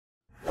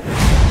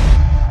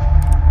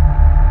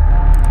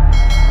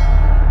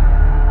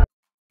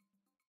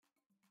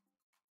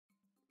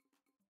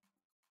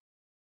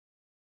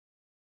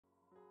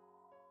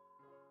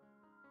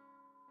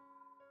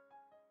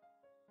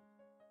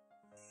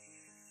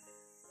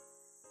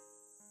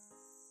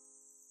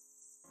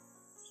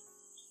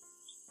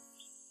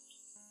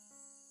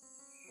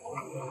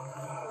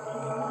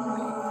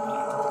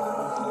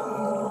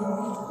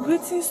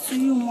Greetings to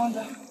you,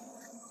 mother.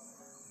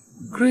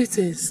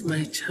 Greetings,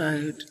 my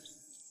child.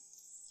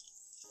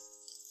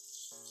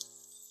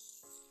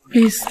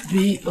 Peace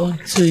be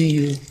unto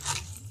you.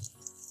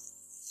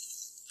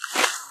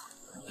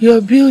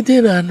 You're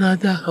building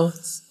another hut.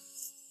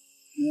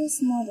 Yes,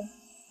 mother.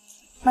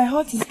 My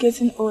hut is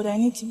getting old. I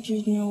need to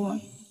build a new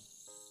one.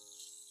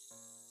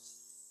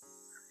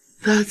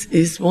 That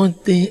is one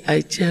thing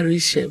I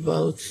cherish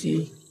about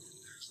you.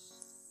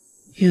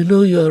 You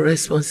know your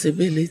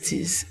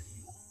responsibilities.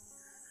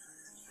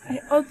 I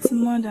ought to,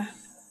 mother.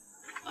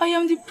 I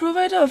am the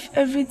provider of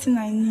everything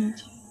I need.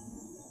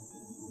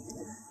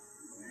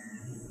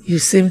 You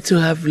seem to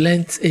have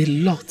learnt a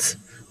lot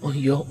on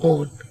your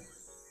own.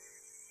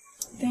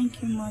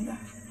 Thank you, mother.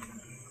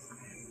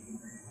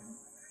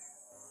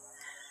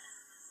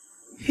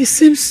 It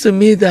seems to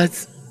me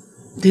that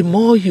the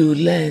more you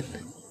learn,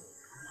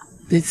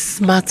 the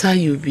smarter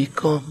you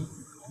become.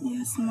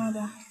 Yes,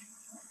 mother.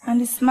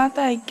 And the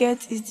smarter I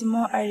get is the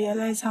more I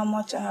realize how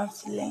much I have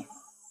to learn.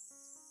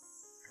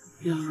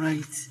 You're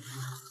right.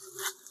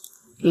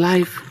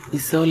 Life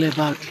is all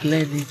about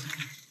learning.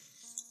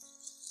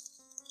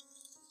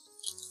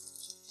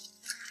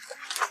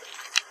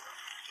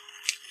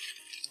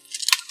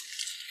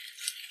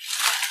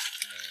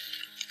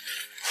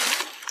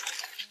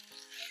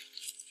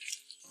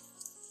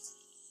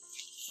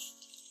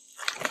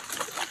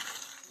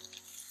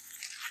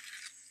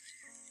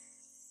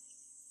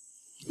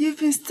 You've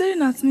been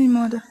staring at me,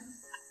 mother.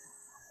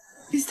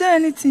 Is there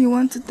anything you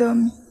want to tell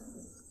me?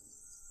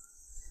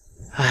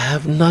 I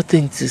have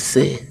nothing to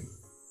say.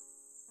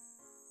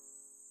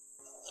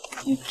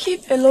 You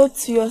keep a lot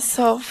to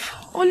yourself.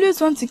 Always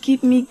want to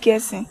keep me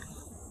guessing.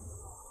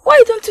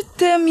 Why don't you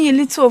tell me a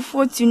little of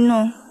what you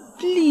know?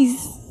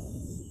 Please.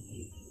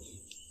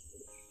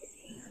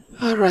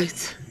 All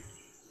right.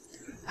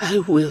 I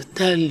will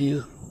tell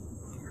you.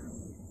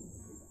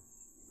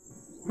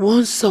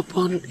 Once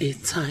upon a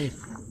time,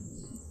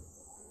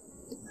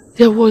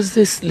 there was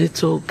this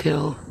little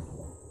girl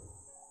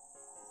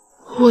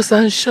who was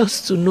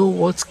anxious to know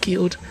what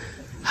killed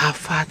her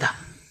father.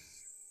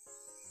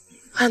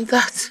 And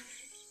that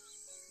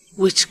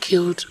which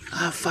killed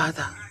her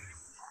father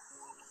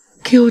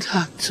killed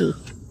her too.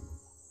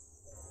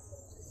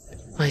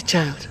 My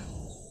child,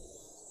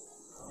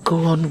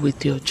 go on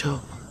with your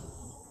job.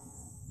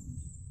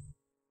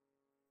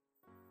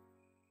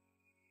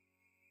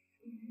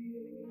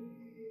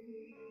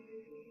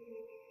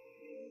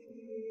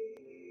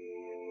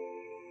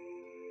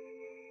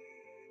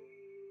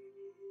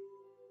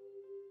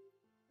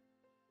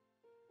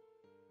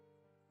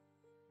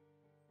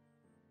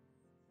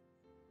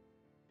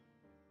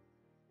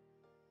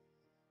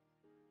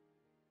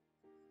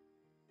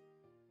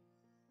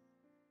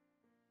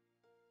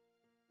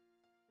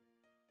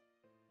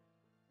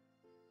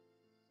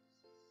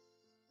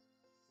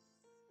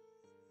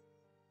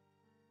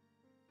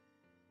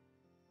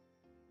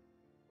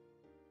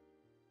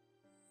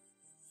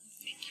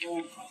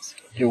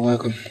 You're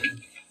welcome.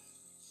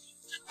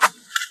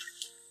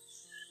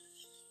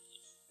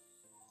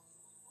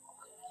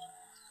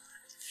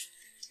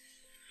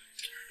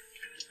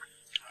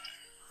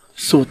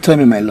 So tell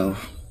me, my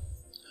love,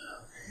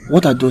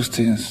 what are those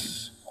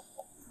things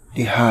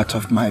the heart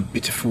of my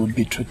beautiful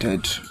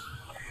betrothed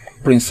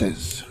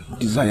princess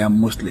desire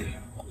mostly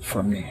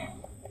from me?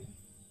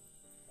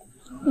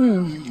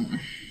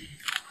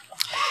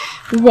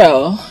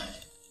 Well,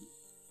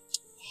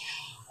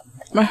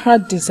 my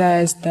heart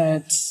desires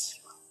that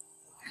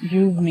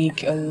you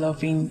make a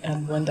loving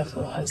and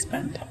wonderful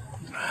husband.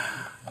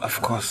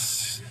 Of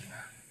course,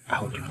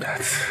 I will do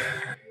that.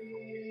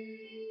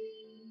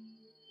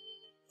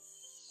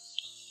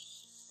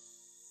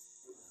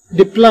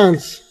 The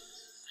plants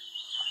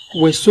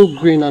were so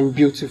green and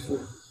beautiful.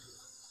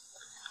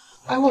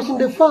 I was in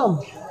the farm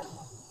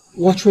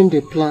watering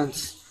the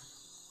plants.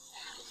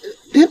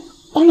 Then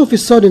all of a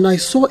sudden I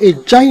saw a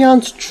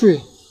giant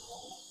tree.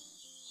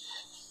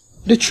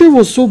 The tree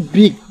was so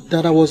big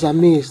that I was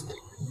amazed.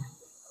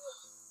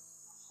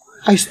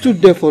 I stood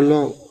there for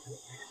long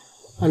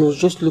and was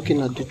just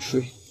looking at the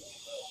tree.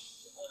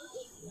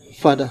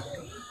 Father,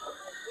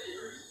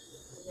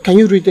 can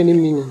you read any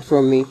meaning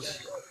from it?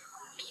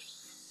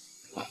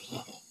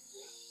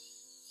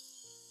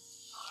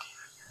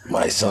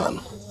 My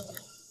son,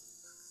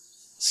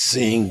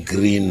 seeing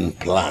green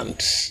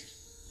plants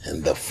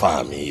in the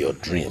farm in your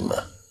dream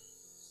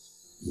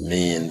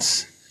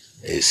means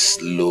a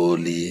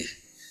slowly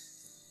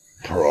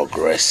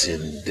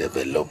progressing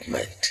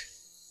development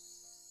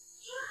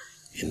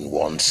in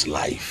one's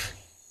life.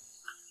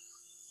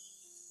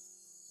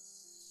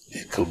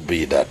 It could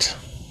be that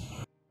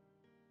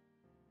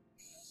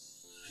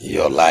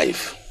your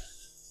life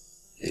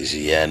is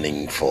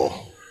yearning for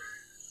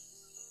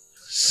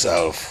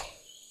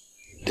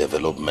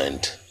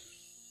self-development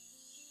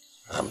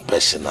and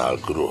personal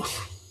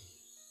growth.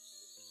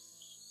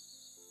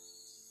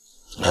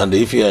 And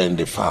if you are in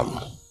the farm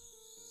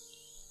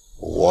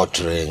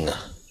watering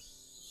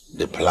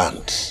the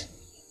plants,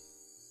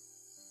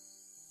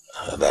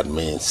 that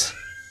means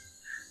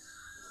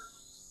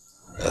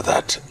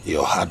that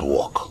your hard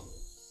work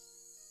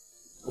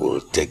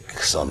will take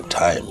some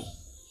time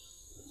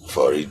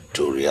for it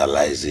to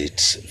realize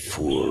its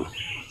full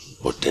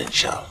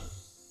potential.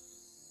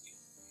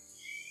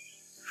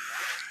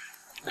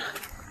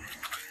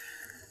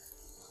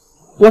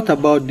 What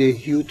about the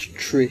huge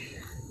tree?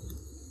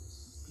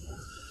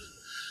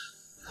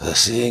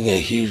 Seeing a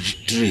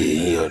huge tree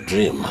in your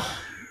dream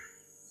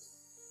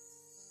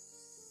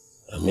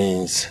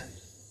means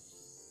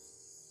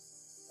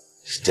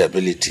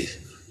stability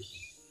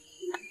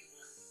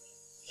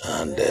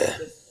and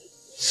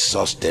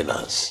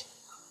sustenance.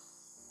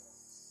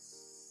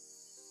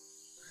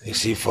 You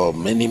see, for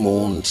many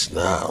moons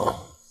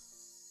now,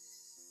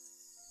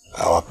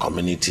 our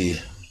community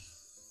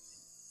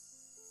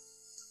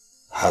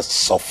has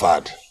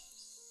suffered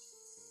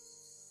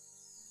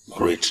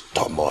great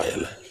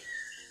turmoil.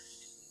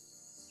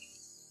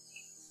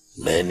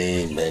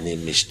 Many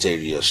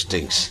mysterious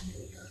things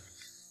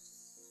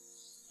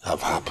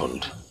have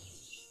happened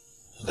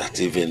that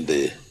even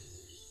the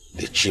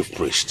chief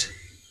priest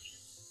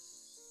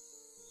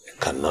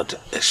cannot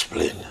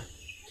explain.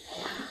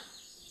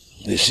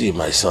 You see,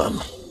 my son,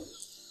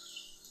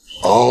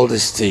 all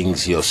these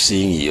things you're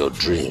seeing in your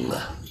dream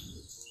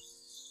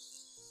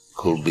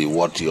could be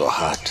what your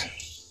heart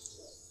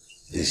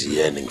is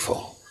yearning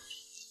for,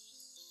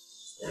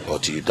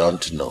 but you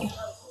don't know.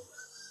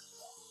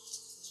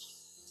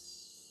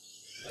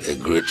 A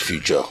great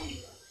future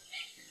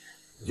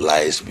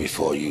lies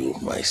before you,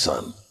 my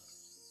son.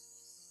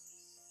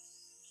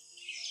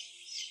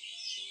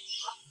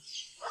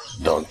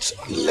 Don't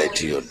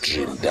let your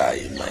dream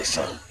die, my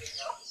son.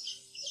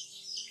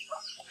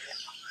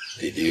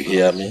 Did you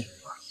hear me?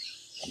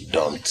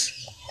 Don't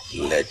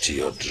let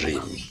your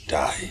dream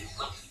die.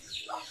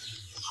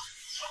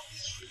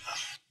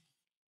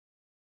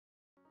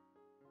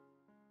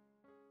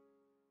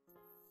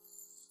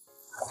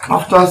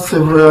 After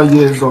several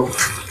years of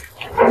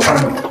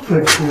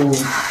faithful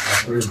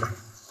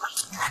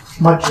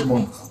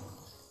matrimony,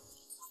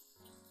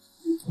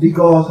 the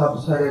gods have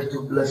decided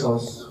to bless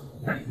us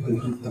with the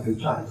gift of a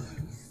child.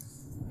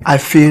 I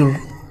feel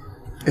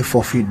a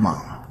fulfilled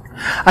man.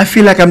 I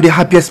feel like I'm the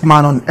happiest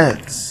man on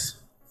earth.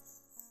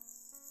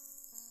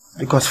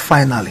 Because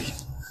finally,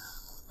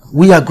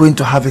 we are going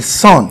to have a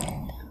son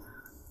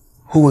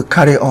who will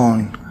carry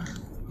on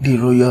the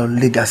royal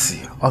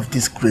legacy of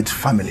this great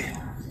family.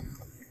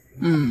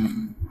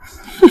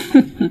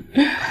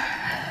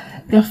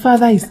 Your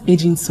father is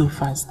aging so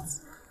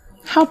fast.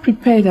 How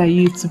prepared are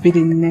you to be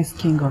the next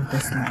king of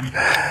this land?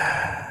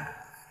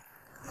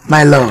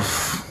 My love,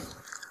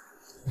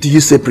 do you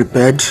say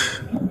prepared?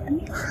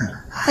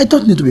 I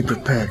don't need to be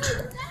prepared.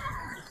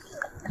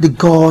 The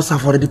gods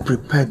have already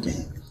prepared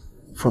me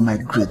for my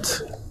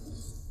great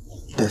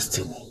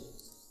destiny.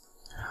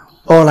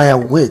 All I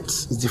await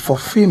is the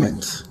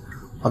fulfillment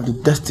of the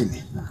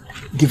destiny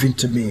given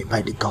to me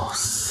by the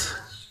gods.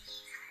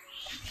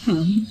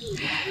 It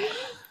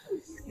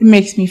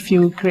makes me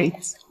feel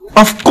great.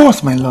 Of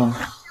course, my love.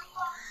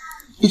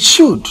 It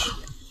should.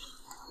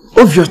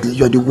 Obviously,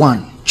 you're the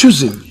one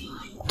choosing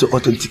to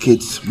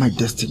authenticate my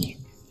destiny,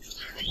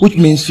 which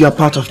means you are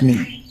part of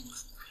me.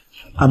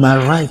 Am I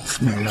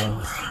right, my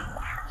love?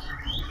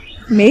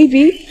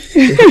 Maybe.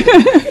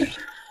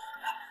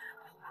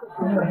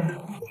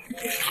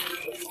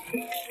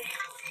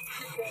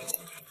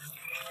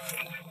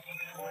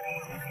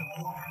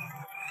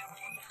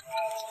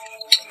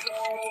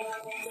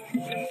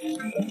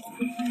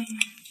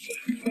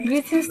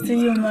 Greetings to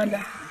you,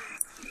 mother.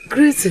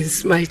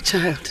 Greetings, my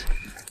child.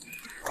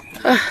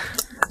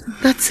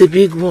 That's a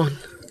big one.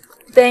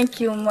 Thank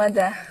you,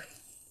 mother.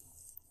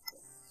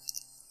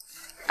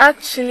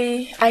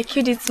 Actually, I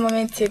killed it a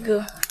moment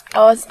ago. I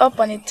was up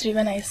on a tree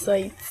when I saw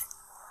it.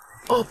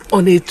 Up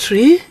on a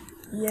tree?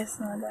 Yes,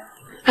 mother.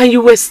 And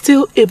you were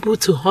still able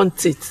to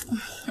hunt it.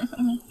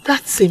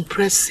 That's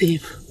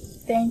impressive.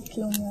 Thank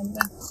you,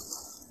 mother.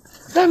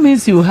 That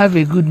means you will have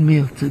a good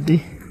meal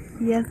today.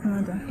 Yes,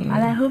 mother. And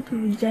I hope you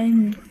will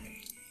join me.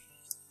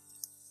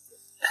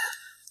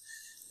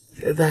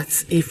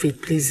 That's if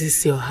it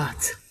pleases your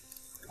heart.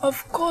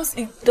 Of course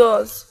it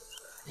does.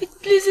 It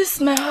pleases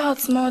my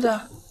heart,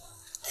 mother.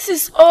 This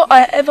is all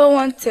I ever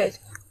wanted.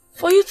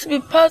 For you to be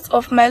part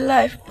of my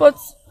life, but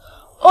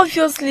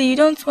obviously you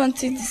don't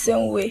want it the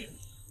same way.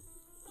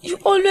 You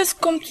always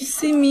come to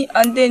see me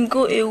and then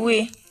go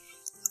away.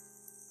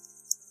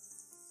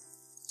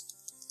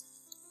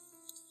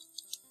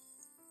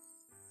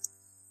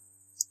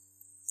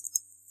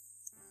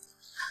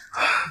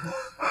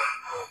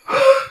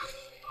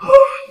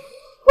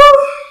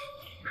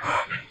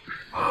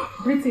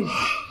 British.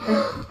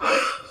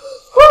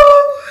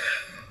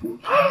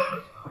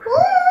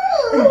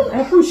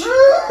 Push.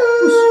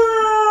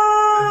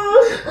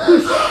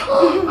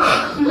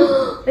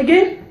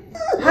 Again.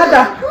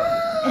 Harder.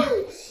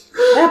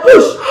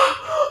 Push.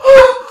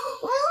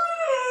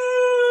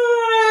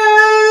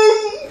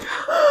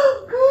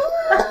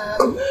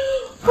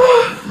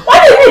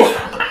 What is this?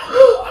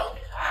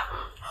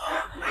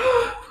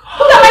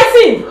 What am I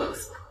seeing?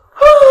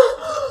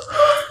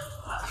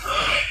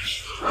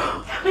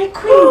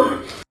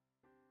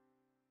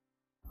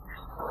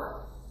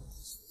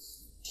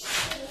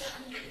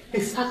 A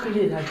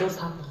sacrilege had just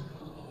happened.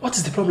 What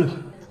is the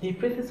problem? The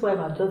priest's wife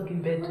had just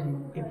given birth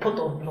to a pot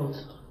of blood.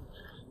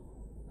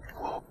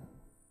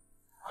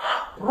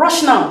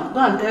 Rush now! Go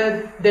and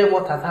tell them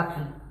what has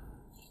happened.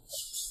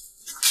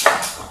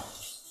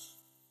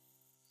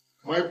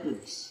 My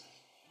prince,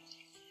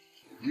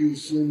 you will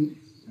soon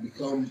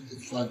become a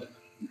father.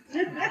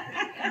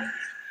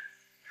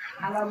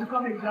 And I'll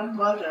become a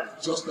grandmother.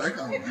 Just like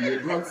I will be a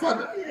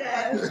grandfather.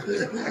 Yes.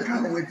 I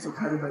can't wait to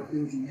carry my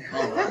baby.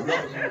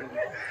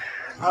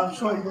 Oh, I'm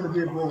sure he's going to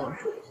be a boy.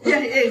 Yeah,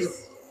 he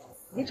is.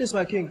 Which is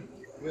my king?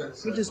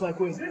 yes. Which is my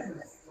queen?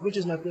 Which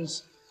is my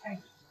prince?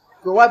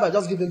 Your wife had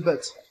just given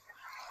birth.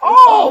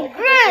 Oh,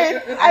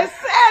 great! I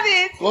said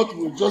it! What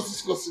we're just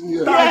discussing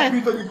here.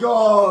 Thank be to the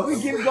gods.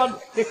 We give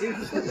God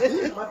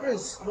My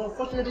prince, but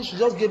unfortunately she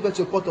just gave birth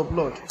to a pot of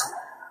blood.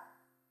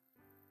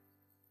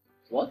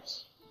 What?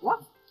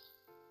 What?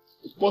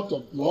 A pot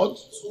of blood?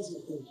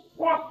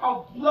 Pot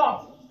of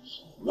blood!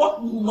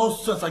 What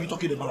nonsense are you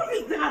talking about? What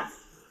is that?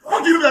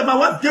 How do you know that my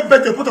wife gave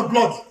birth to a pot of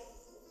blood?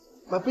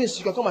 My prince,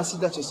 you can come and see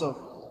that yourself.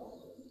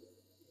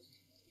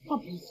 Come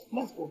please,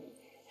 let's go.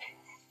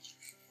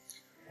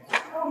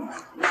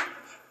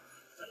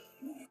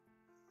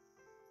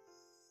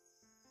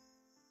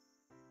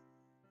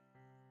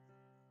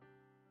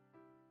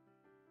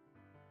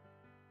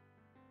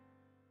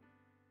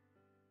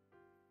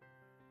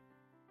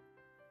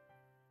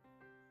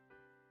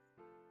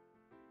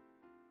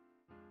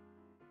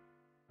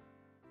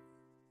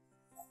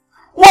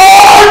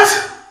 What?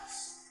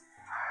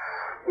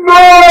 No!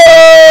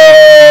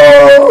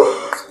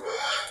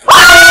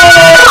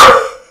 Ah!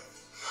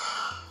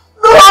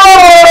 No!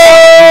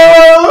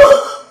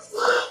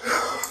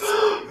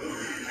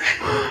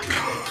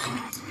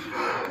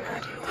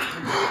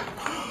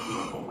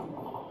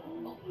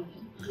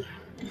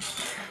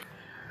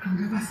 I've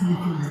never seen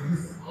anything like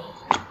this.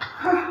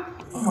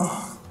 Oh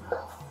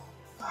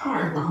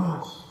my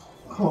God.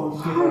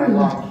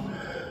 God,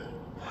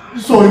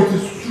 so it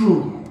is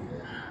true.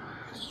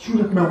 It's true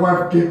that my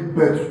wife gave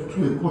birth to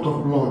a pot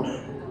of blood.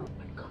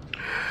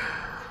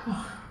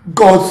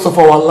 Gods of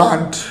our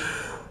land,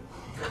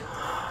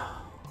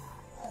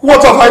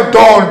 what have I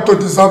done to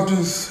deserve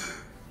this?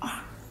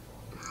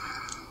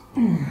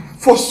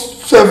 For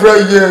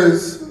several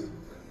years,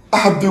 I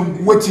have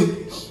been waiting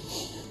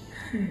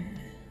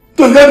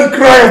to hear the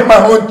cry of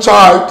my own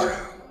child.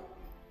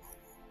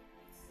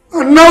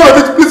 And now that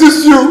it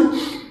pleases you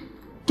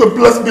to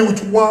bless me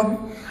with one,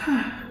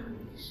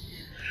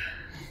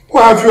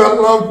 why have you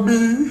allowed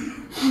me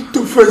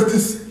to face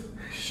this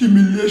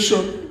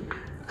humiliation?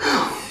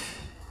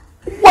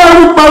 Why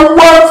would my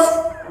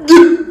wife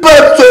give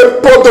birth to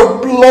a pot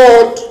of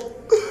blood?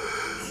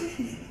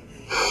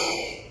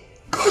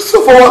 Gods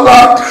of our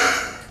land,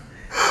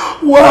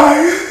 why?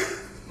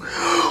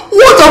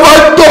 What have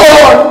I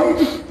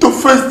done to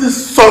face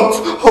this sort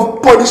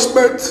of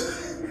punishment?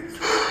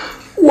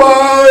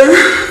 Why?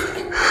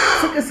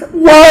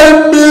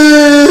 Why me?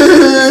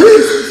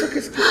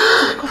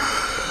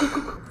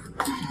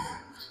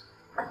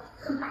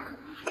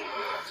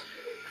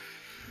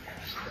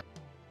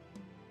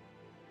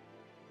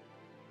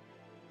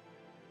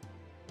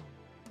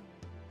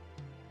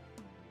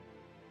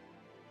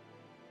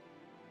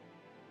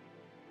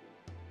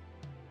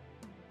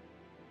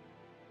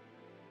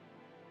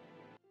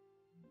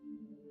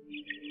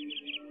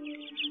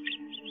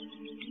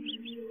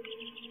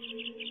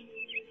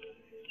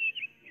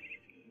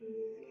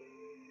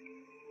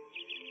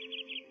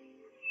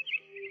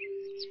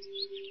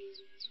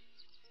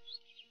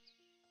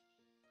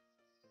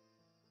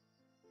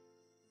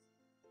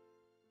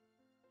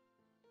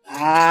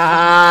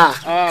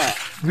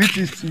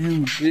 Greetings to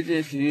you.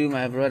 Greetings to you,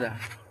 my brother.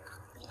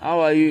 How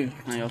are you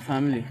and your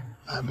family?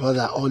 My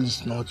brother, all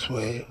is not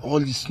well.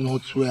 All is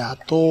not well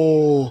at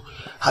all.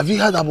 Have you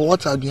heard about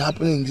what has been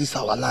happening in this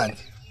our land?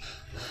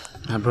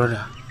 My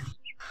brother,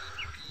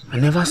 I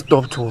never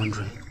stopped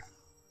wondering.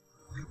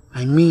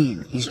 I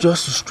mean, it's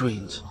just so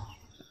strange.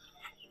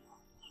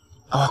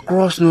 Our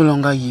crops no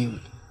longer yield.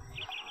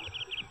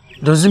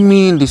 Does it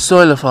mean the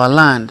soil of our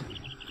land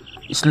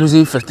is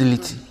losing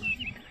fertility?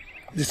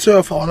 The soil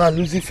of our land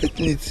losing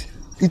fertility.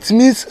 It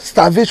means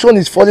starvation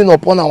is falling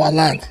upon our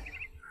land.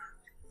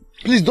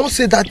 Please don't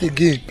say that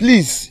again,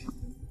 please.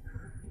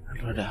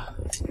 My brother,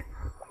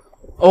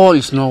 all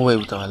is not well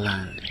with our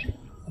land.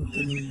 I'm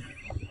telling you.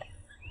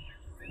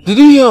 Did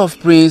you hear of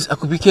Prince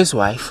Akubike's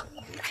wife?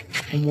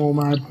 Oh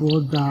my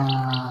brother,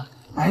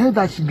 I heard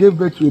that she gave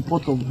birth to a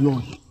pot of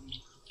blood.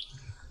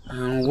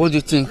 What do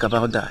you think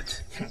about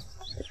that?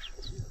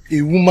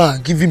 A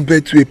woman giving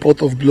birth to a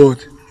pot of blood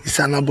is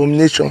an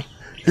abomination,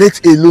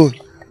 let alone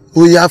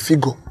royal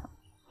figure.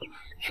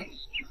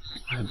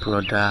 My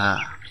brother,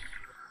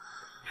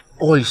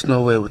 all is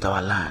not well with our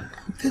land.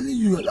 I'm telling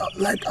you,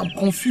 like I'm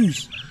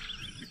confused.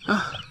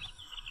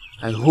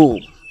 I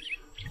hope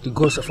the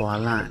gods of our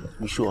land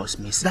will show us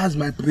mercy. That's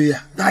my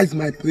prayer. That is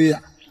my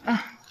prayer.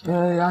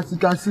 As you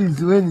can see, it's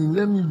raining.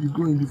 Let me be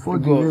going before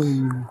the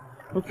rain.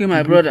 Okay,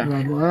 my brother.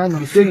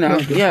 You see now?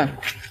 Yeah.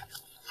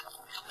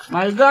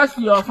 My regards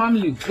to your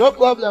family. No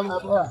problem, my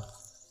brother.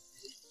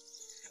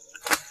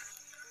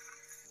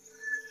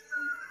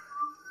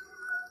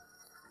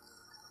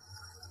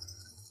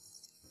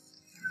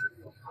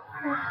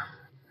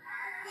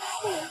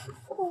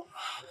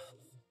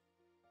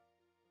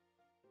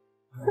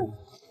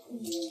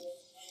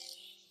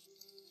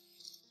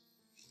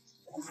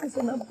 is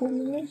an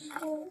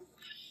abomination.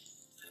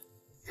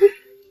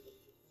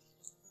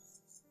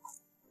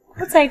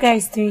 What are you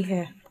guys doing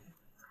here?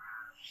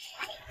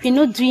 You're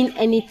not doing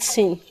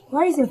anything.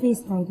 Why is your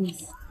face like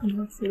this? I'm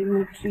not in the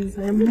mood, please.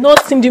 I'm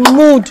not in the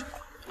mood.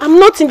 I'm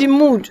not in the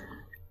mood.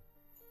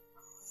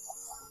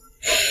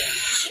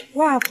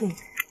 What happened?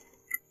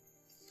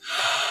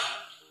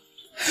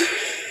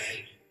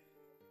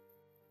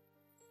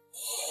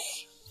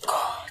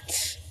 God.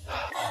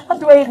 How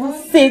do I even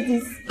say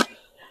this?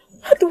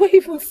 How do I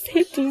even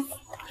say this?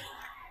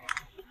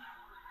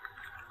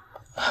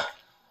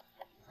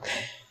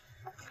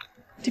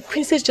 The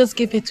princess just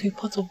gave birth to a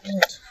pot of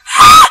blood.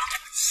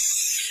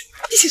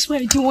 This is why I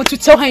didn't want to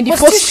tell her in the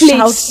first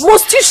place.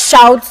 Must you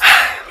shout?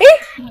 Eh?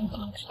 Oh my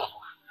God.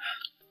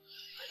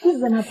 This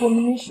is an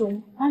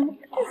abomination. And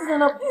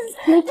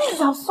this is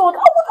absurd.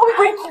 What are we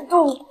going to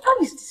do? How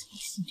is this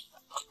possible?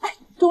 I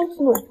don't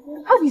know.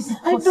 How is it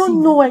possible? I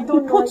don't know.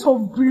 The pot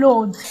of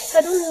blood.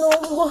 I don't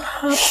know what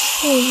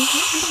happened.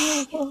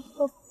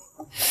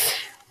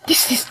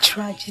 This is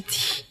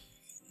tragedy.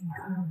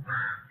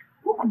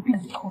 What could be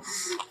the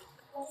cause?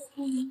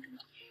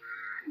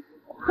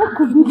 What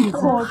could be the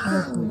cause?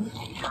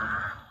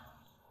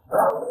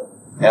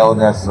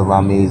 Elders of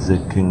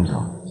Amazing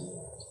Kingdom,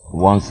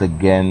 once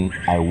again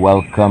I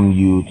welcome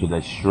you to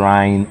the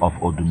shrine of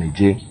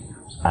Odumeje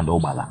and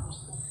Obala.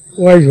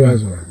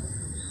 Wise one.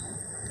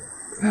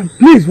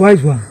 Please,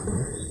 wise one.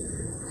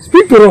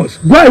 Speak to us.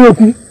 Why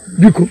Yoku?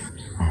 Biko.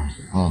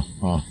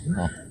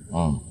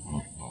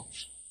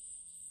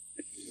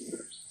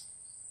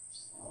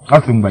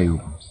 Nothing by you.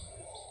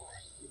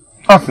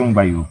 Nothing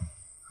by you.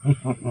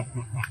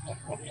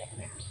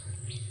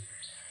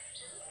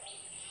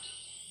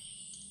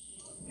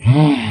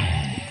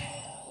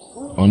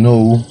 Oh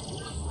no,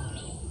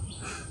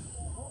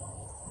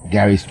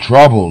 there is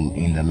trouble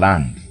in the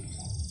land.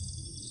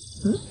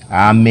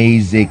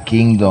 Amazing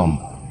Kingdom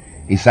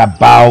is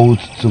about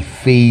to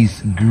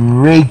face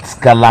great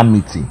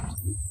calamity.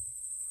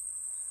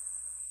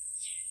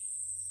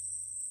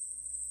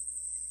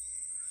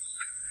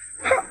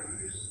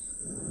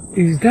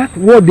 Is that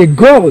what the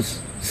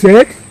gods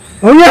said?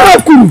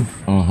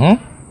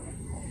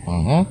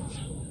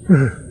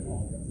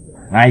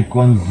 I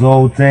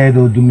consulted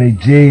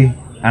Odumeje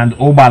and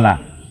Obala,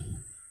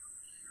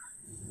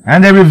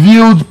 and they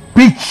revealed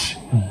pitch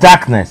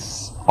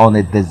darkness on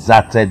a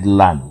deserted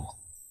land.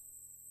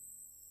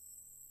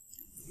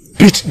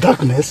 Pitch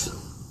darkness?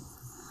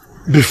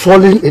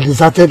 Befalling a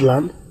deserted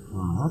land?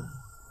 No,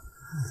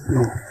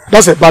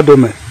 that's a bad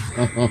omen.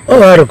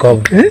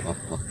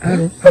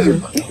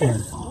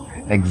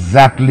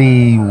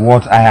 Exactly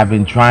what I have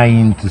been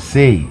trying to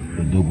say,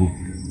 Odogu.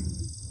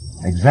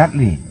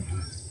 Exactly.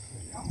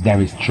 There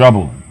is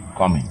trouble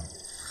coming.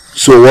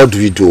 So what do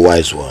we do,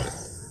 wise one?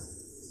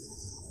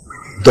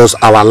 Does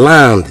our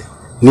land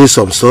need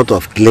some sort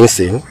of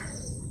cleansing?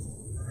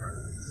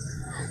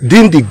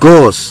 Didn't the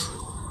gods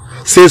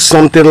say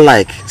something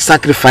like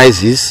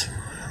sacrifices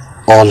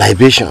or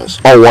libations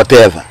or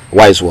whatever,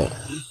 wise one?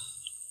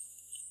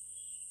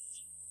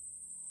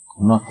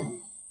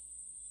 Nothing.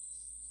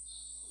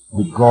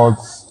 The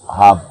gods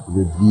have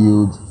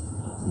revealed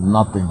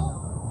nothing.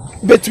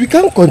 But we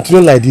can't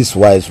continue like this,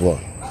 wise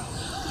one.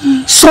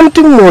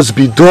 Something must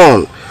be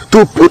done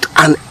to put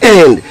an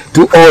end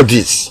to all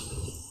this.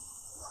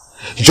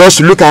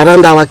 Just look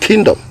around our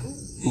kingdom.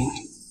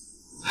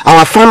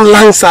 Our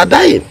farmlands are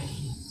dying.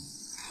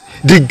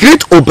 The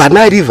great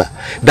Obana River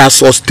that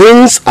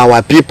sustains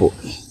our people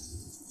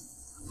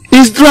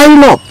is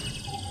drying up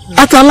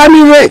at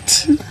alarming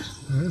rate.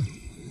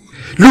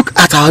 Look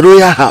at our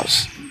royal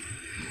house.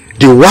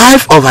 The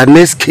wife of our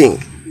next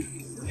king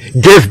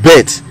gave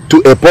birth to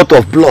a pot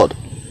of blood,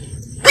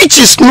 which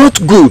is not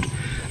good,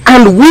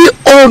 and we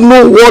all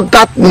know what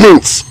that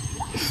means.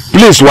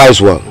 Please,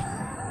 wise one.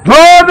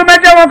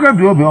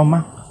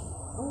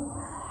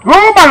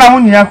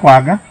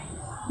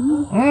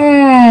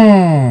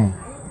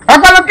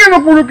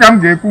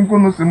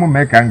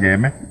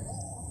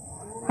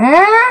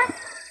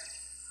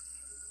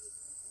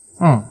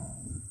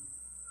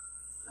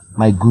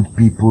 My good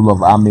people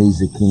of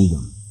Amazing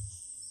Kingdom,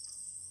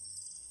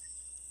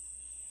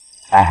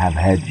 I have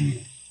heard you.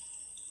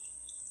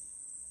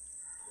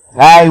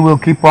 I will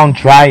keep on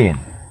trying.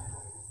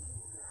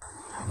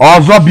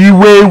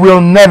 Ozobiwe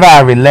will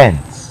never relent.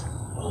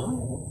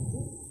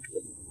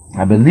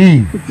 I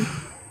believe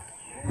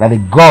that the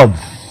gods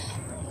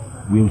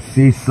will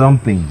say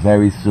something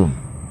very soon.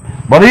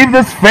 But if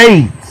this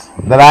fate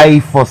that I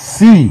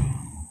foresee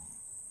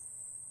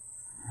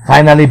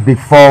finally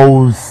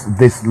befalls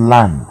this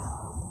land,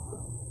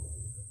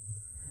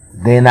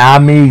 then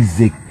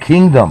Amazing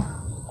Kingdom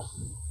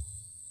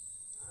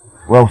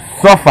will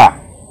suffer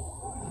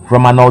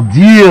from an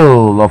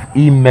ordeal of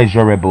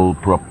immeasurable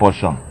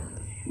proportion.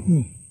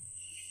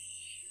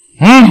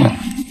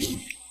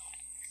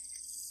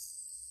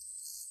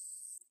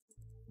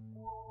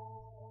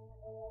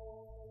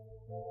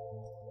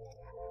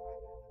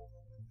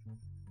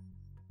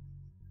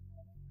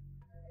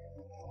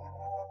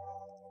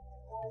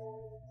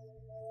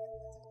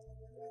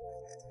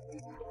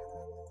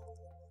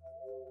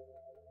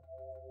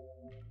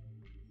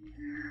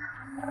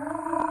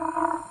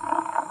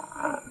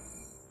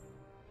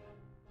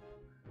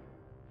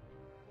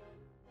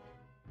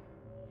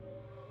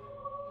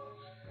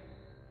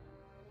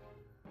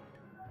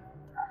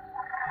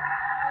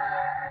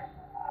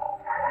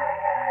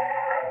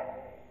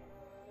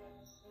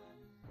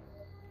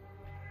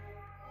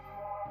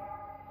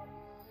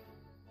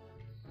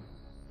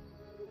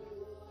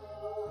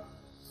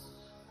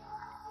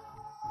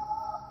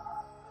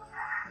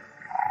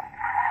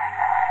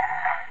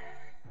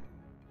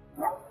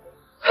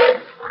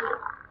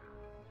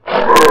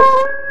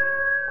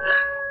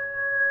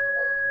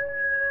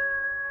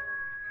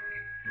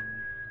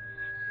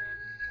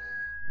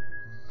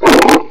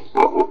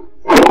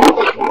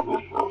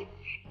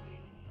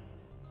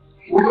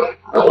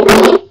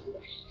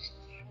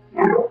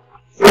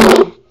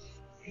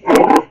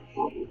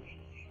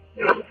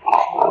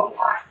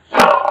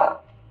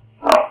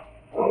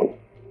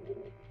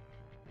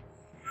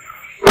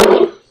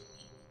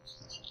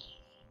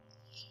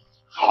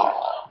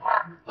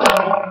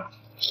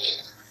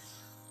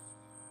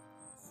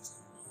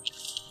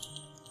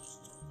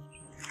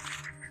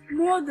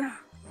 Mother,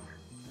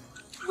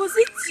 was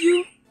it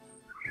you?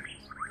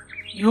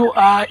 You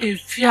are a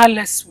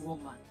fearless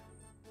woman.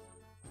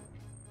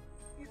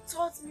 You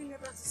taught me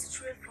never to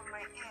stray from my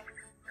aim.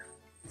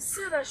 You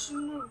said I should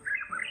move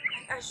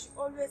and I should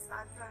always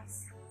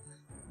advance.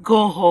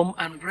 Go home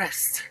and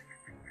rest.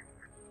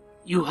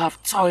 You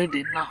have toiled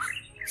enough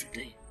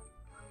today.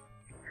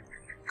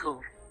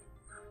 Go.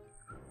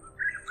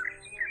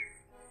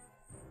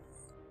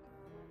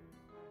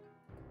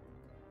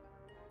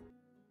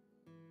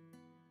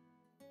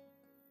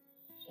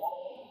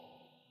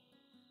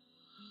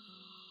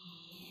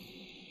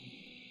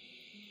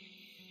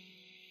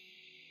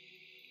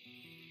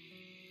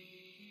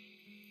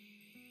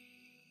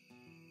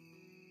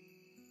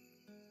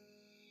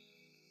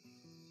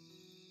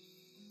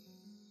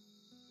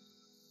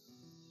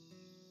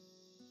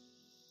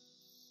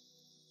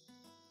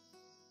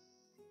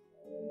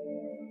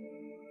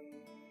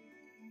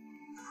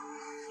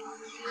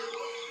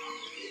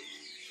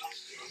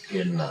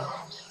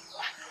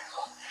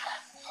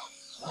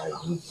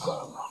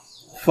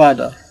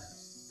 Father,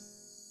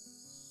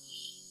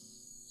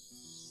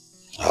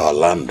 our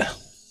land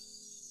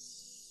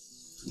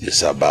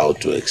is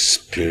about to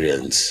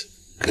experience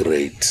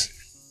great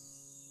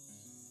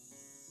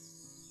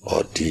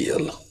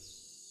ordeal.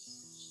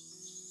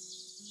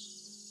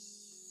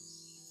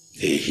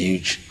 A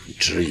huge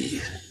tree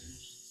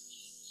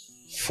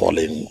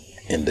falling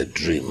in the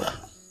dream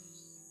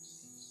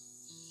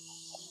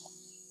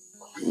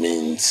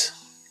means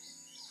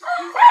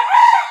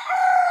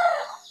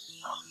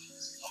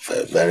of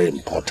a very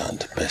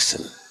important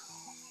person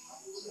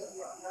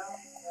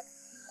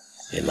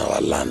in our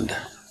land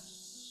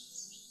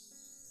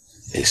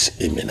is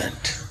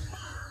imminent.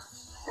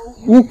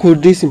 Who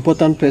could this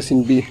important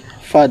person be,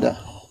 Father?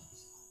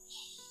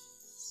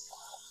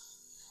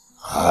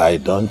 I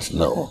don't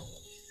know.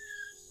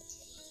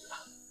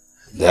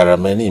 There are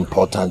many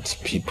important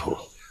people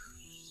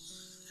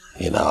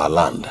in our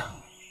land.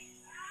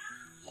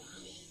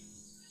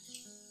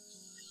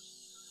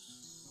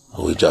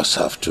 We just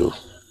have to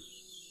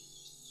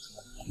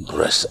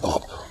brace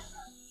up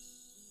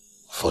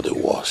for the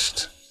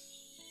worst.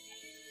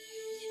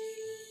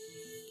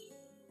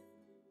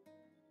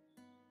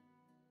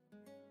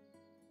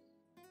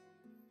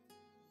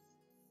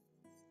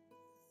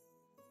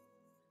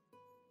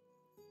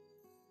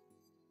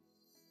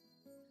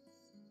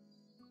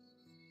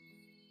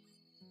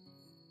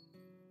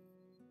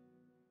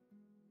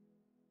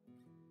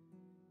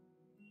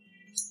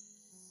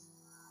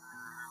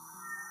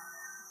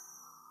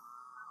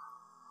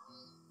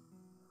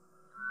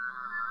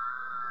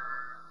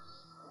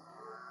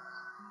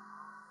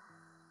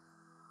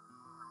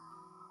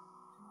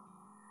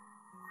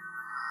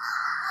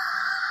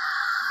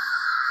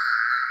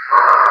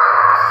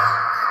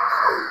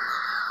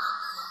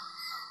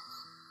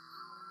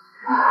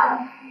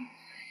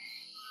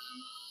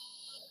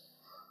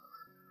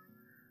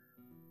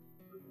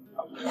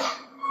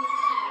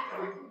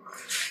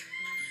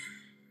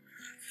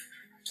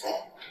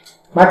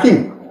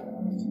 Maki.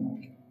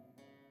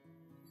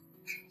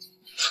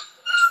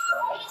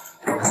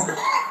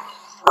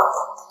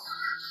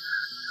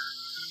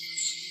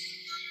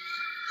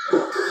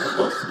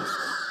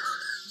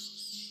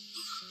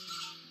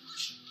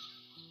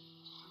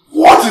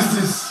 What is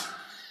this?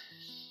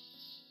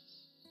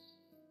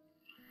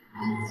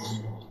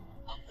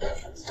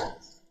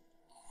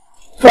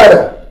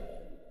 Father!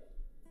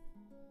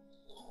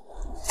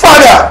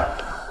 Father!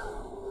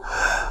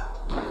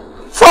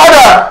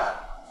 Father!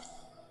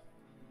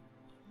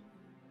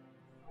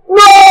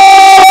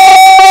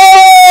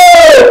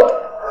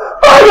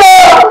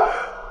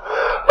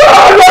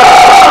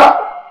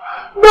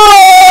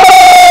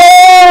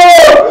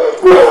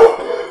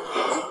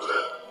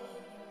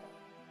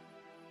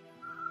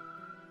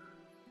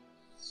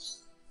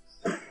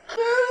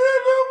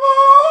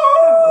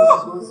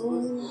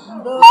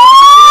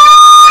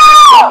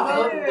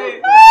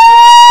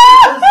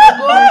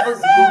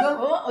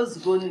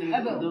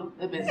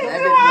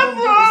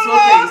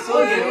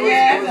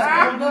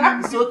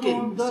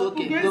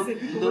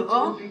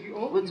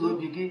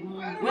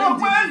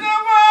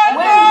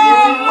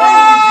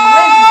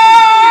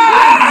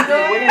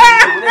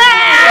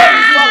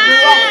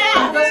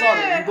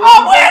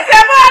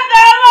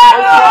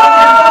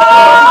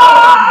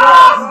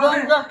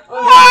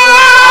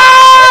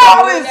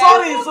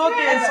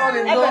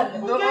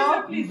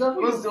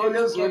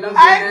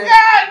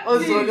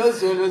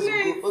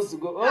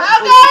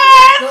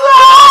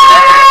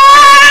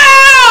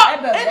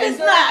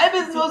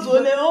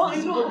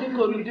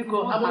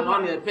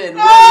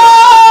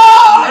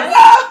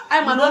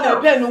 I'm another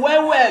pen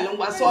well.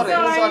 Sorry.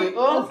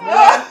 Oh,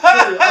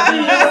 sorry.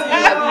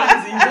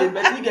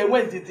 But he can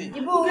wait it.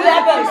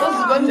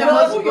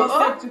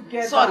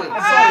 Sorry.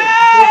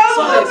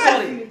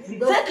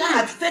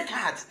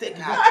 Take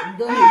heart.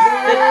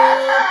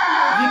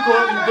 Nico,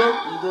 you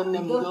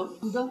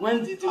don't when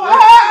did you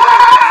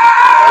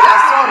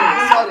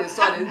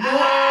sorry.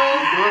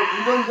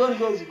 Don't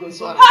go,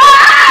 sorry.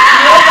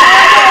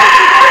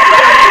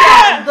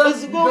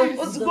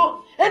 Ozokwor.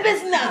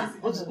 Ebesina.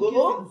 Ozokwor.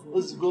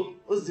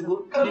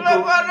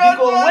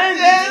 Nico, when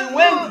did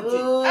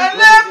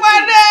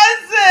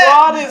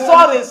Sorry.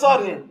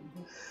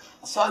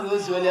 Sorry,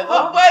 Ozokwor.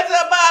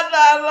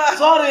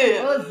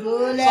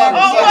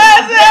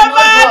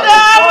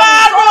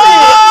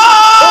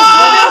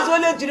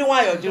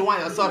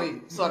 Sorry.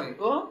 Sorry.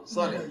 Oh,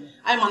 sorry.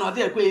 I'm an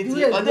other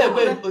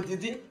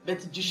odidi, but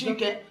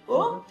Jishike.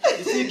 Oh,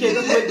 Jishike.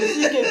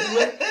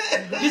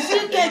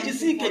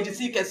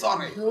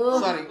 Sorry.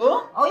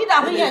 Oh, you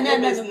don't hear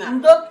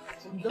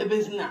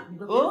Ebesina.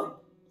 Oh,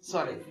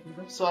 sorry.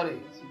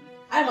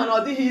 I'm an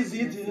other his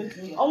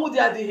eating. Almost the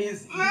other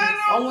his.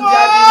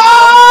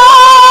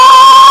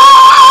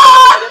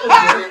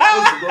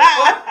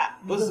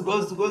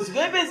 Ozokwor.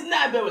 Ebesina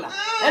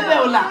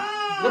Ebeola.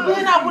 The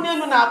person I put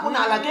in on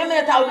Apuna, came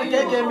out to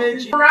take a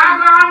match.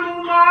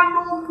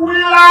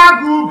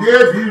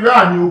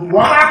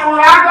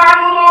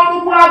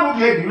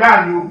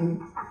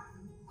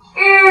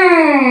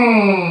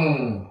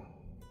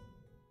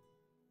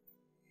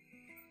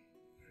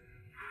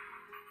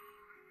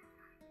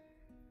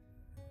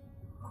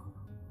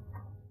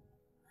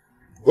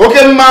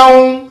 Okay,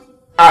 Mount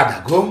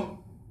Adago.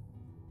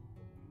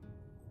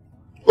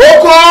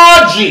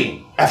 Okoji,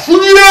 a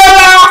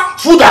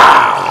Fuda.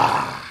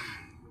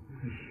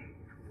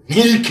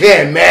 He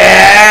came,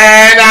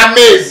 man,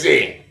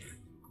 amazing.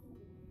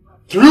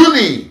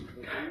 Truly,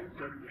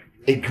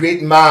 a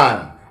great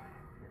man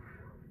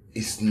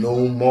is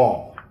no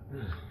more.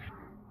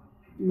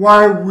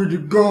 Why will the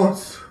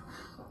gods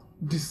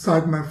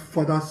decide my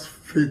father's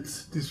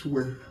fate this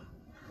way?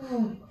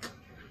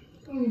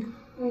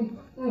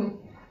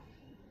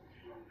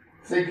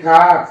 Take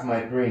heart,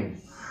 my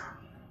prince.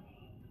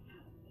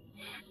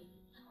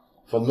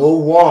 For no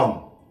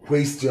one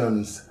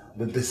questions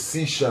the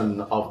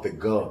decision of the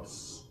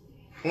gods.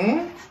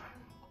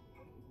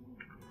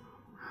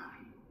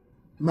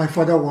 My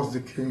father was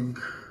the king.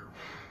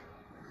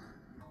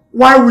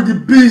 Why will the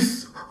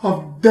beast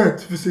of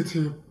death visit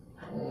him?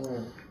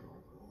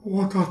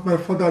 What has my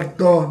father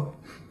done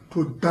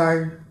to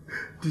die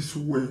this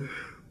way?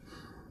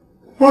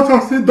 What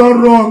has he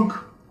done wrong?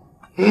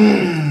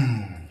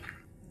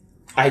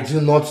 I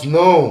do not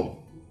know.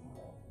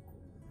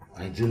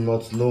 I do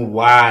not know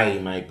why,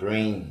 my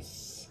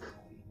prince.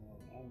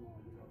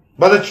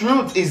 But the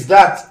truth is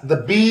that the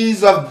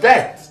bees of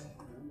death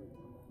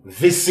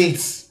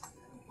visits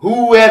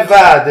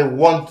whoever they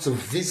want to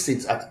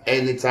visit at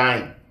any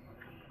time.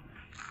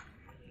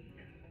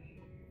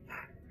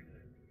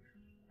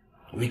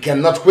 We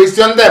cannot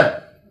question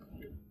them.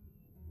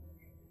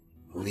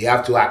 We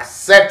have to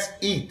accept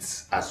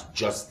it as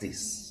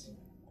justice.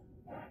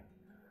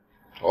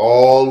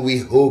 All we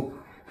hope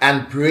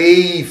and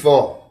pray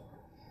for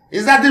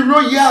is that the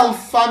royal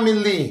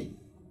family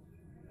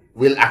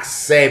will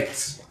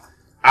accept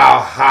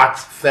our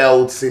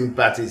heartfelt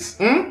sympathies.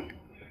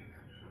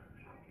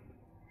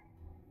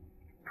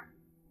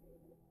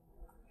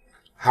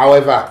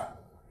 However,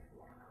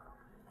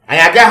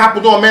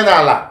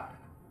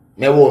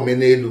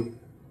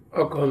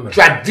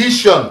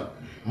 tradition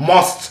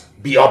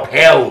must be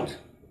upheld.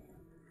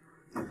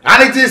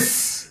 And it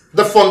is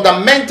the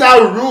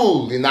fundamental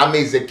rule in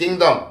Amaeze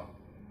Kingdom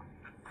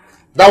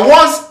that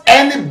once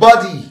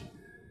anybody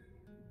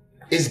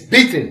is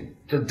beaten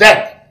to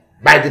death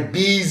by the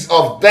bees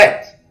of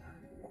death,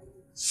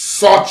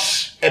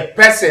 such a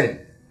person,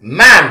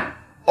 man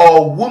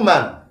or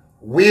woman,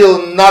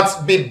 will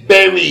not be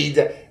buried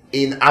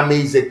in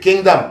Amaeze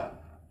Kingdom.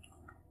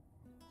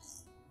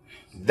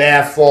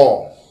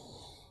 Therefore,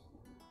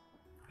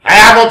 I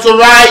have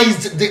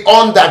authorized the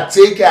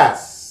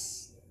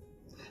undertakers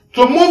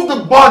to move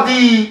the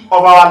body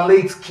of our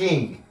late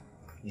king,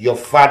 your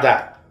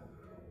father,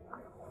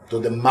 to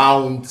the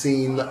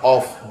mountain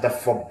of the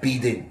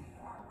forbidden.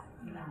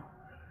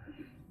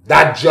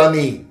 That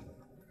journey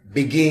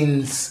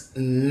begins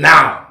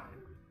now.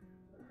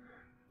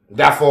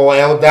 Therefore,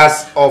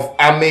 elders of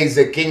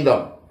Amaeze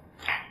Kingdom,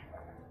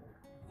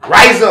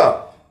 rise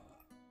up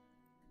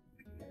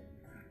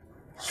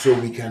so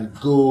we can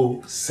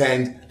go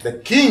send the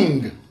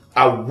king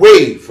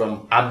away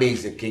from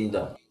Amaeze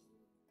Kingdom.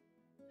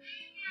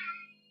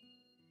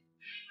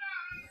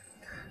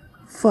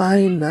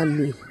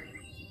 Finally,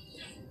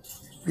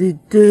 the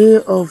day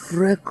of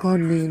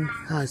reckoning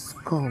has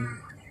come,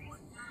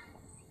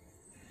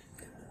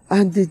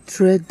 and the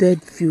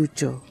dreaded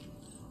future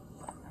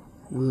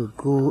will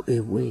go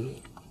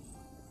away.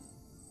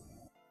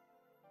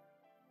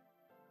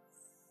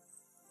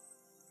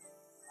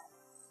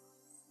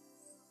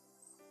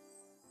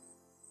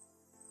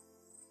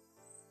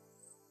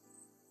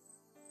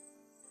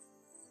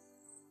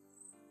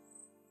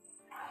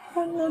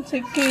 Oh, not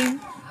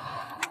again.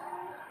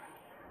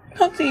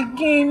 Not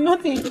again,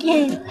 not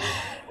again.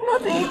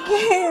 Not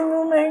again,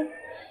 woman.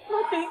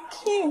 Not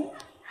again.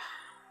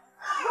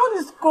 What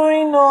is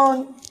going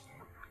on?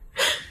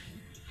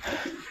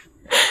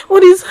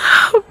 What is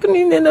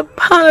happening in the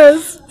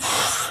palace?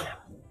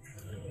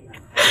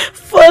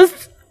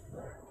 First,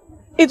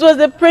 it was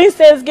the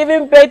princess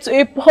giving birth to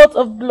a pot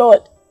of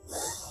blood.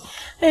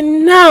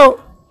 And now,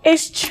 a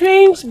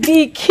strange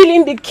bee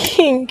killing the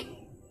king.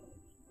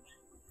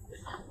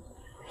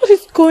 What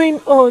is going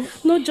on?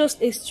 Not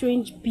just a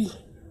strange bee.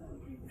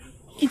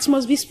 It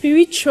must be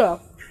spiritual.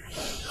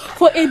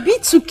 For a bee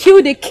to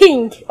kill the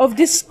king of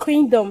this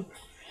kingdom,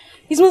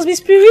 it must be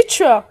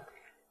spiritual.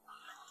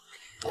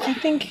 I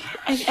think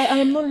I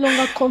am no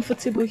longer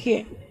comfortable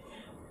here.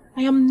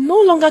 I am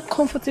no longer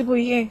comfortable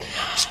here.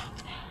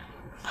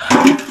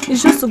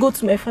 It's just to go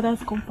to my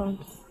father's compound.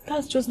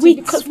 That's just wait,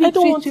 because I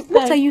don't want to die.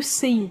 What are you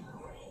saying?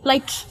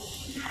 Like,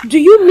 do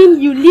you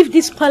mean you leave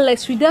this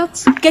palace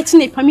without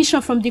getting a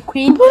permission from the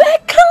queen? But I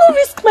cannot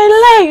risk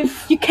my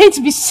life. You can't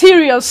be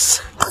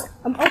serious.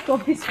 I'm out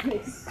of this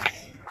place.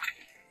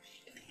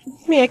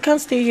 Me, I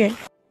can't stay here.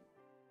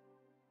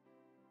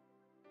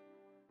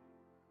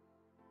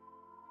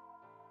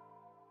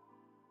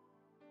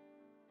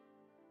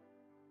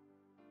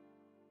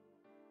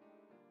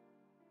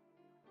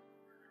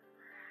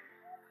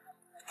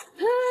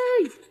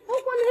 Hey!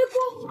 Open.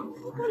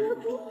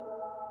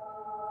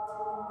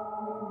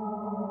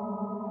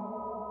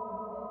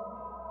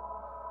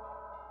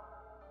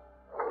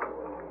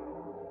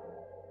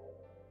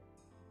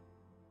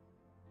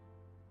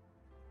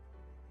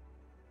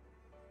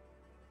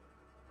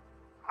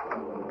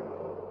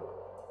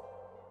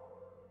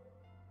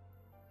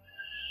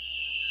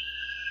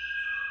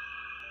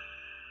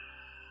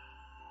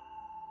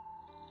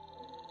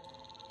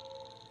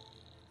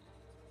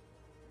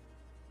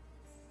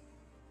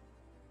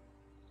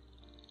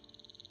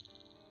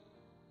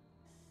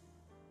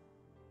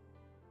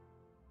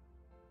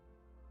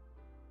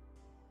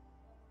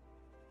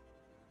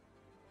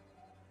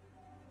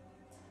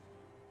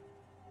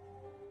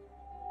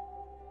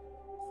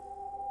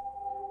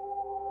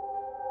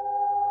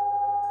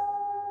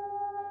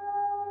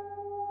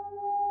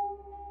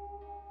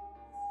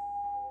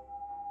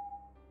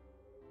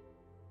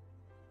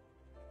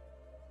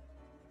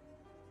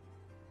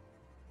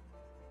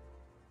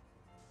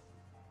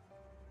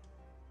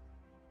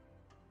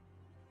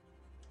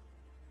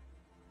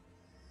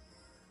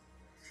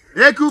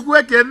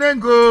 Ekukwe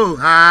kenengo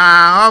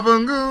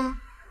obungu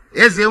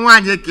eze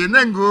nwanye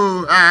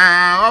kenengo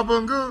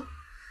obungu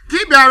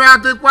kibiara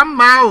dịkwa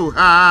mma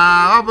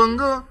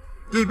obungu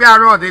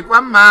kibiara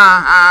dịkwa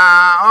mma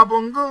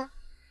obungu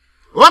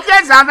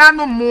oke zana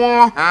nu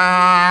mmụọ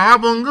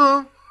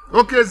obungu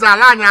oke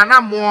zala anya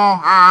na mmụọ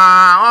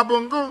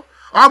obungu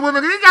obungu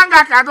gị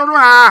ganga kaduru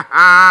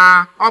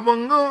ha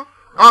obungu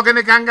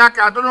ogene ganga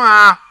kaduru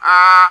ha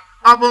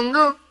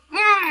obungu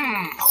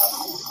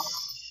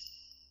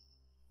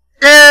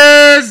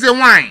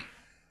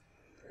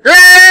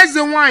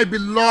Ezeonu,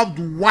 beloved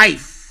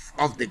wife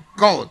of the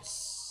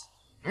gods.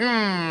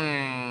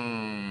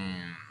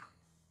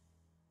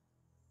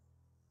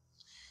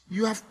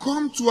 You have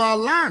come to our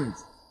land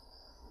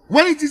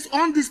when it is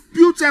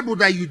undisputable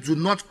that you do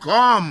not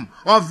come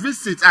or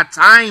visit at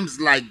times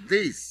like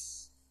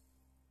this.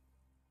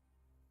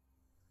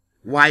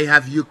 Why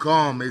have you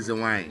come,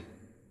 Ezeonu?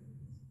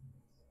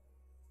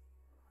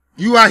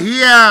 You are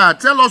here.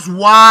 Tell us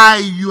why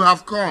you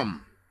have come.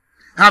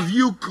 Have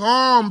you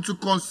come to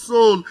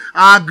console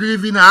our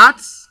grieving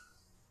hearts?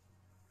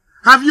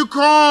 Have you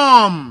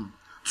come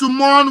to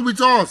mourn with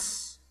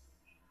us?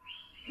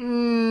 Or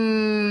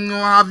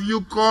have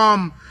you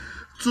come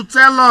to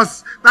tell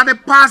us that the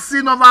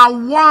passing of our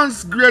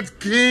once great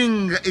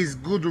king is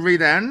good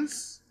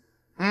riddance?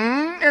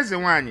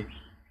 Ezeonu.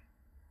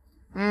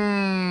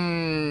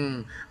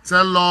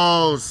 Tell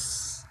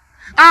us.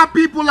 Our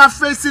people are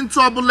facing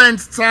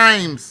turbulent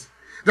times.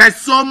 There's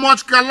so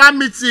much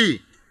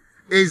calamity.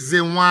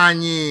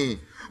 Ezeonu,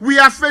 we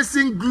are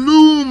facing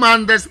gloom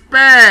and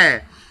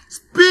despair.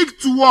 Speak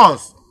to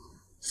us.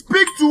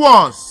 Speak to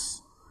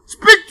us.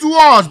 Speak to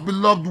us,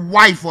 beloved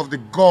wife of the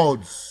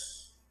gods.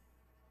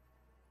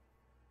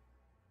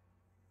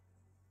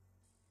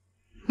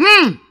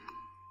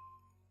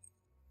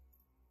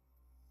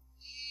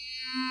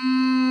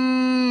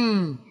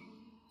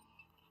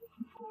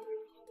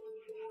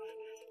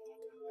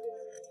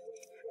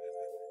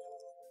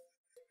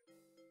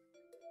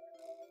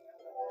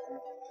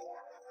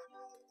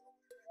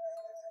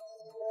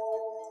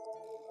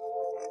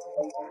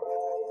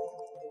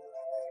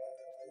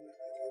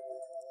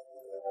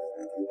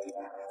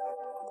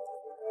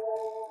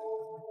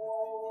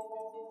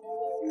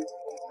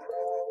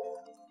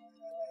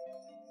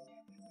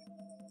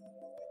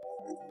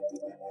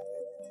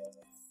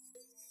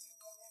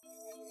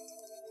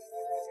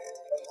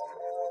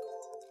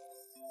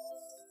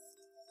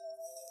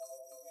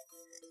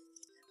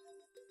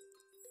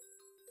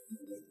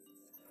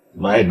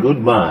 My good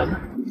man.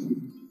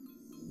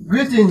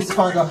 Greetings,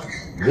 Father.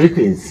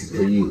 Greetings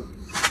to you.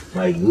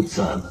 My good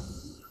son.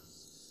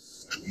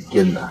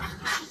 Ikenna,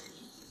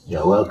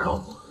 you're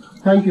welcome.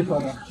 Thank you,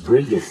 Father.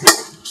 Bring it.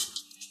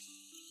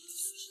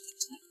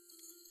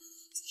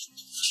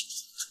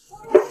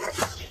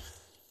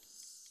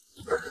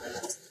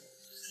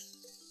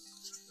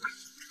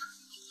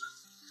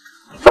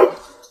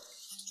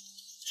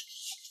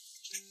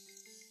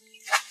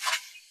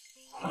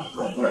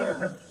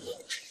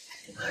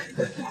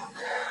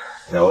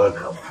 You're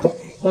welcome.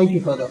 Thank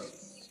you, Father.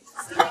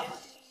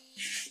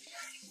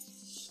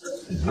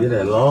 It's been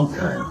a long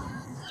time.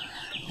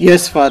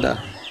 Yes,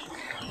 Father.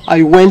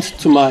 I went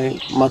to my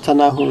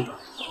maternal home,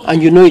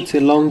 and you know it's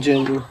a long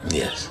journey.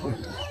 Yes.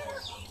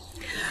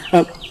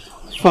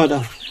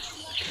 Father,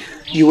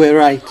 you were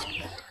right.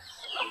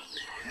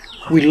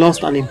 We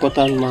lost an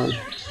important man.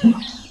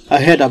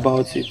 I heard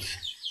about it.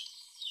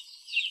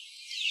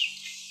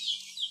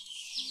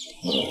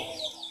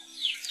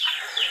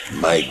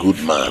 My good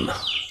man,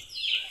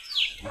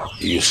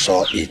 you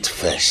saw it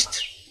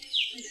first.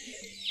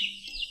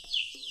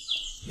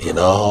 In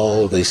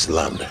all this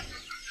land,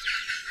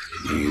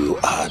 you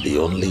are the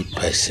only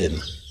person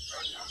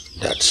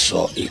that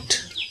saw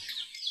it.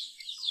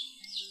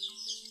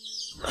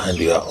 And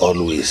you are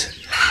always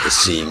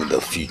seeing the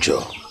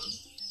future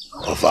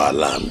of our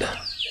land.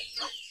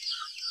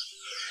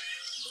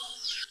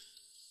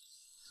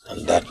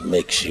 And that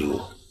makes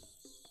you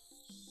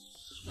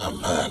a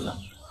man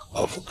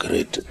of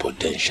great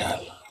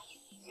potential.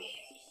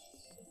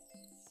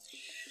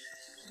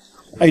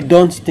 I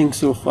don't think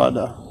so,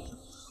 Father.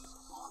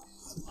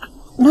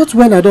 Not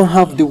when I don't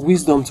have the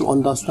wisdom to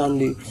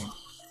understand it.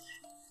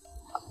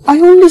 I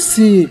only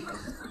see it,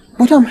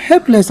 but I'm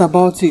helpless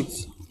about it.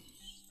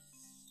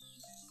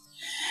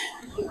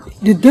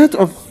 The death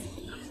of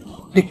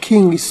the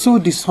king is so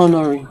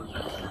dishonoring.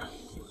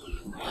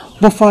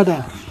 But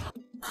Father,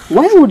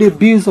 why would the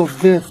bills of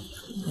death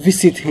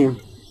visit him?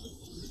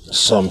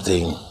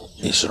 Something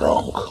is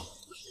wrong,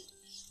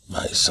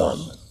 my son.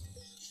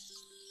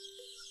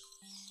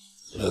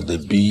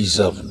 The bees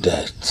of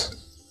death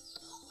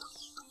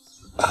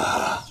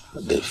are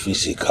the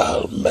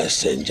physical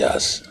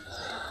messengers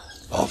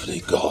of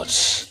the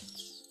gods.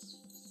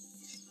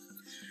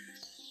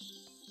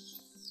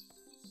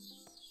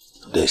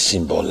 They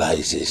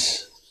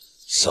symbolizes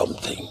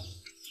something.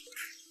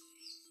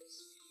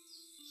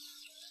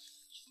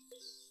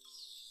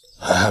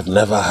 I have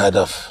never heard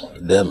of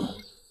them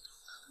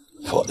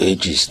for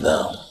ages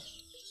now.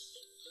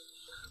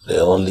 They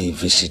only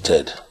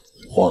visited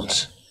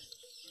once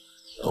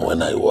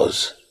when I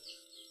was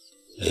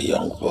a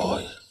young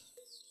boy.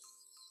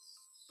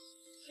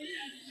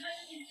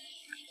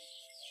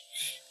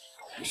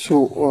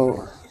 So,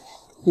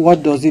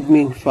 what does it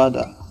mean,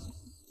 Father?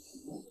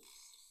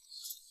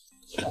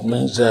 It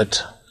means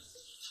that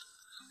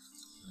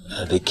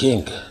the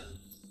king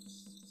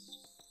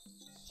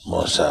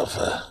must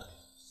have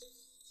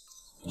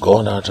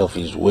gone out of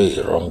his way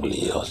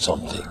wrongly or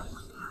something.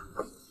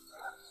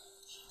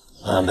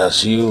 And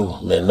as you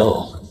may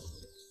know,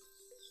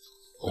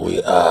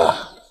 we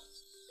are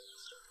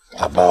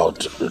about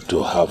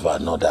to have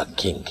another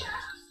king.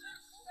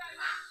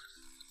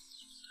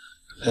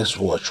 Let's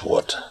watch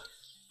what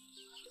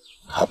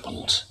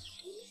happens.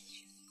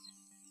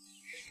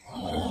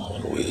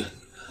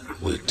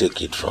 We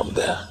take it from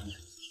there.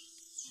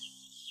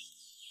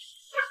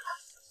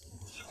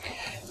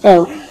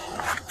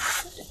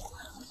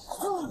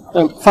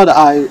 Father,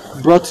 I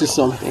brought you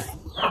something.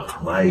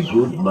 My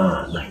good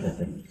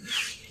man,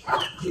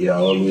 you are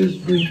always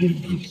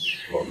bringing gifts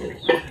for me.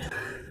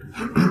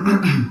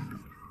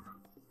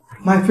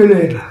 My fellow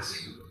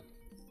elders,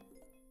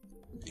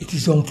 it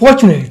is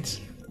unfortunate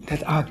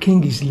that our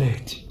king is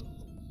late.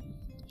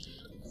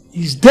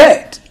 His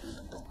death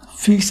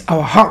fills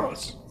our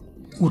hearts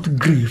with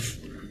grief,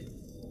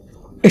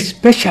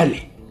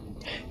 especially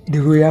the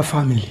royal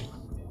family.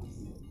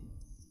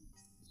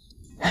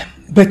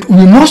 But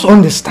we must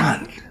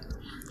understand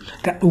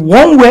that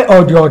one way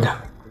or the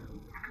other,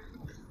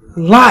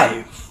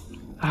 life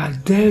has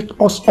dealt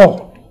us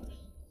all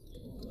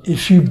a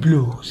few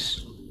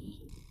blows.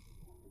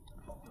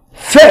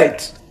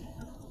 Fate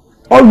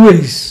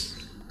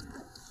always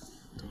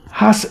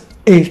has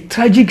a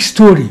tragic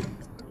story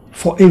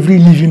for every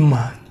living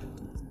man.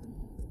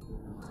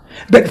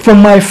 But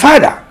from my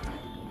father,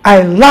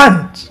 I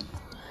learned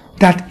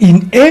that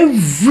in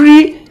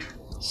every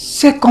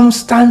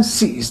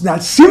circumstances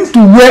that seem to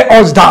weigh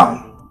us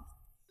down,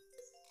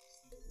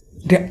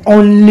 the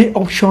only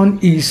option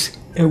is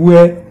a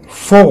way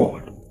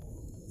forward.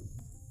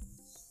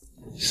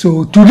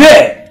 So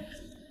today,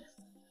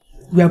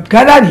 we have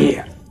gathered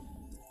here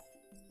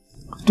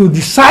to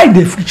decide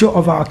the future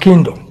of our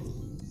kingdom.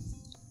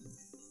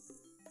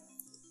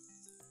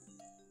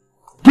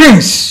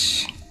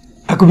 Prince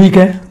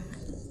Akubike,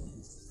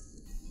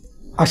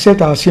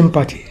 accept our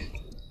sympathy.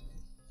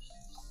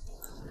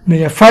 May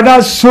your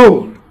father's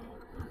soul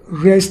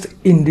rest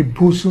in the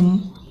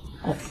bosom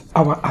of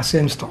our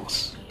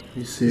ancestors.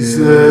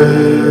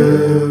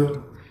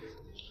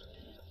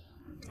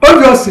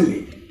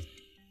 Obviously,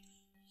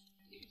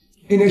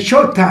 in a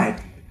short time,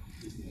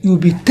 you'll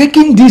be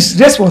taking these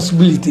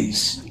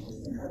responsibilities,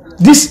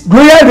 these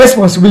royal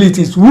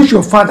responsibilities which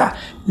your father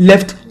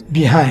left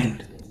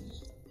behind.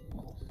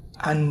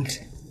 And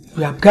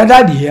we have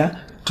gathered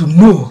here to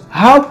know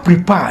how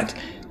prepared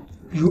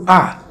you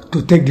are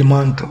to take the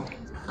mantle.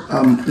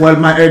 Well,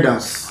 my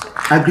elders,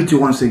 I greet you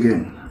once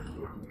again.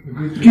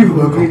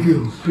 Thank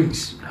you,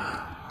 Prince.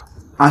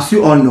 As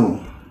you all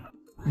know,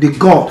 the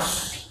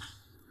gods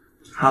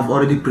have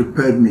already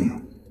prepared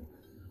me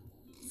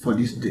for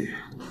this day.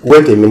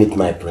 Wait a minute,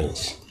 my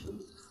prince.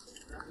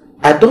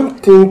 I don't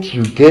think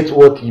you get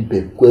what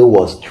Ibekwe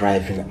was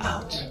driving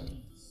out.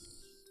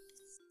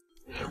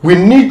 We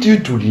need you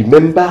to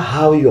remember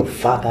how your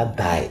father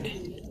died.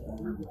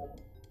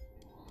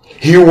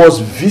 He was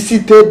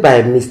visited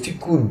by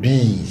mystical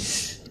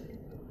bees,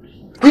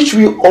 which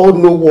we all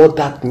know what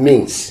that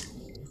means.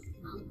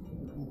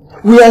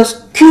 We are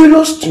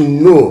curious to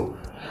know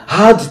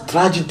how the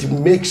tragedy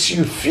makes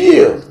you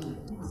feel,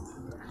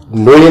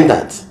 knowing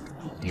that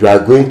you are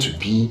going to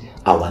be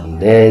our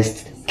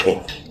next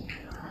king.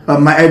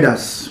 My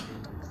elders,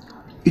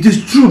 it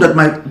is true that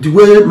the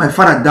way my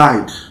father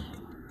died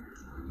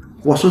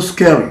was so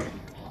scary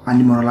and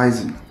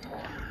demoralizing,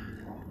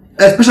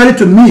 especially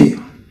to me,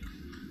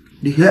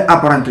 the heir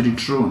apparent to the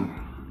throne.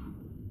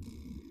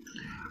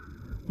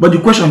 But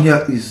the question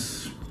here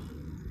is,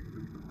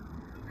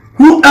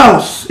 who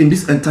else in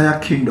this entire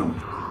kingdom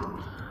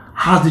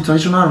has the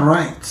traditional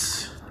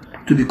right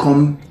to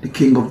become the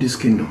king of this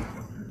kingdom?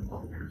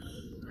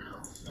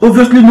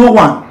 Obviously no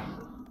one.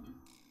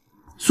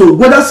 So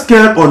whether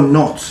scared or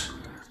not,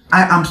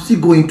 I am still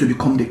going to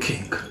become the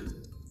king.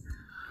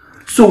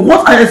 So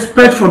what I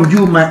expect from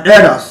you, my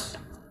elders,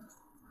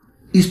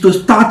 is to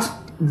start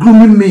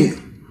grooming me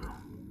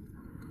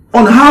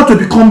on how to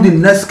become the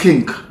next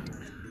king.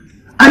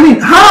 I mean,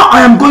 how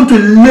I am going to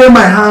lay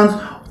my hands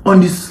on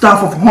the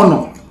staff of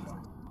honor.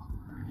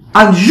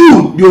 And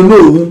you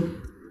know,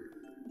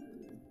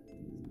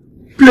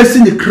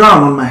 placing the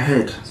crown on my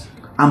head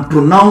and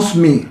pronounce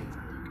me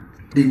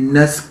the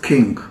next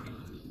king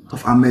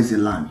of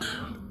Amazing land.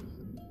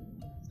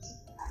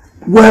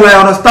 Well,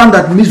 I understand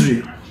that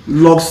misery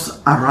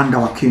lurks around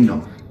our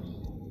kingdom,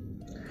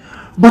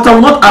 but I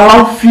will not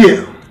allow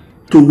fear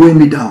to weigh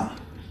me down,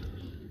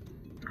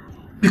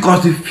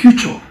 because the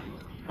future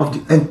of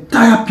the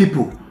entire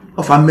people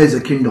of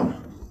Amazing kingdom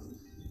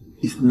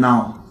is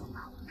now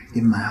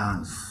in my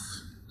hands.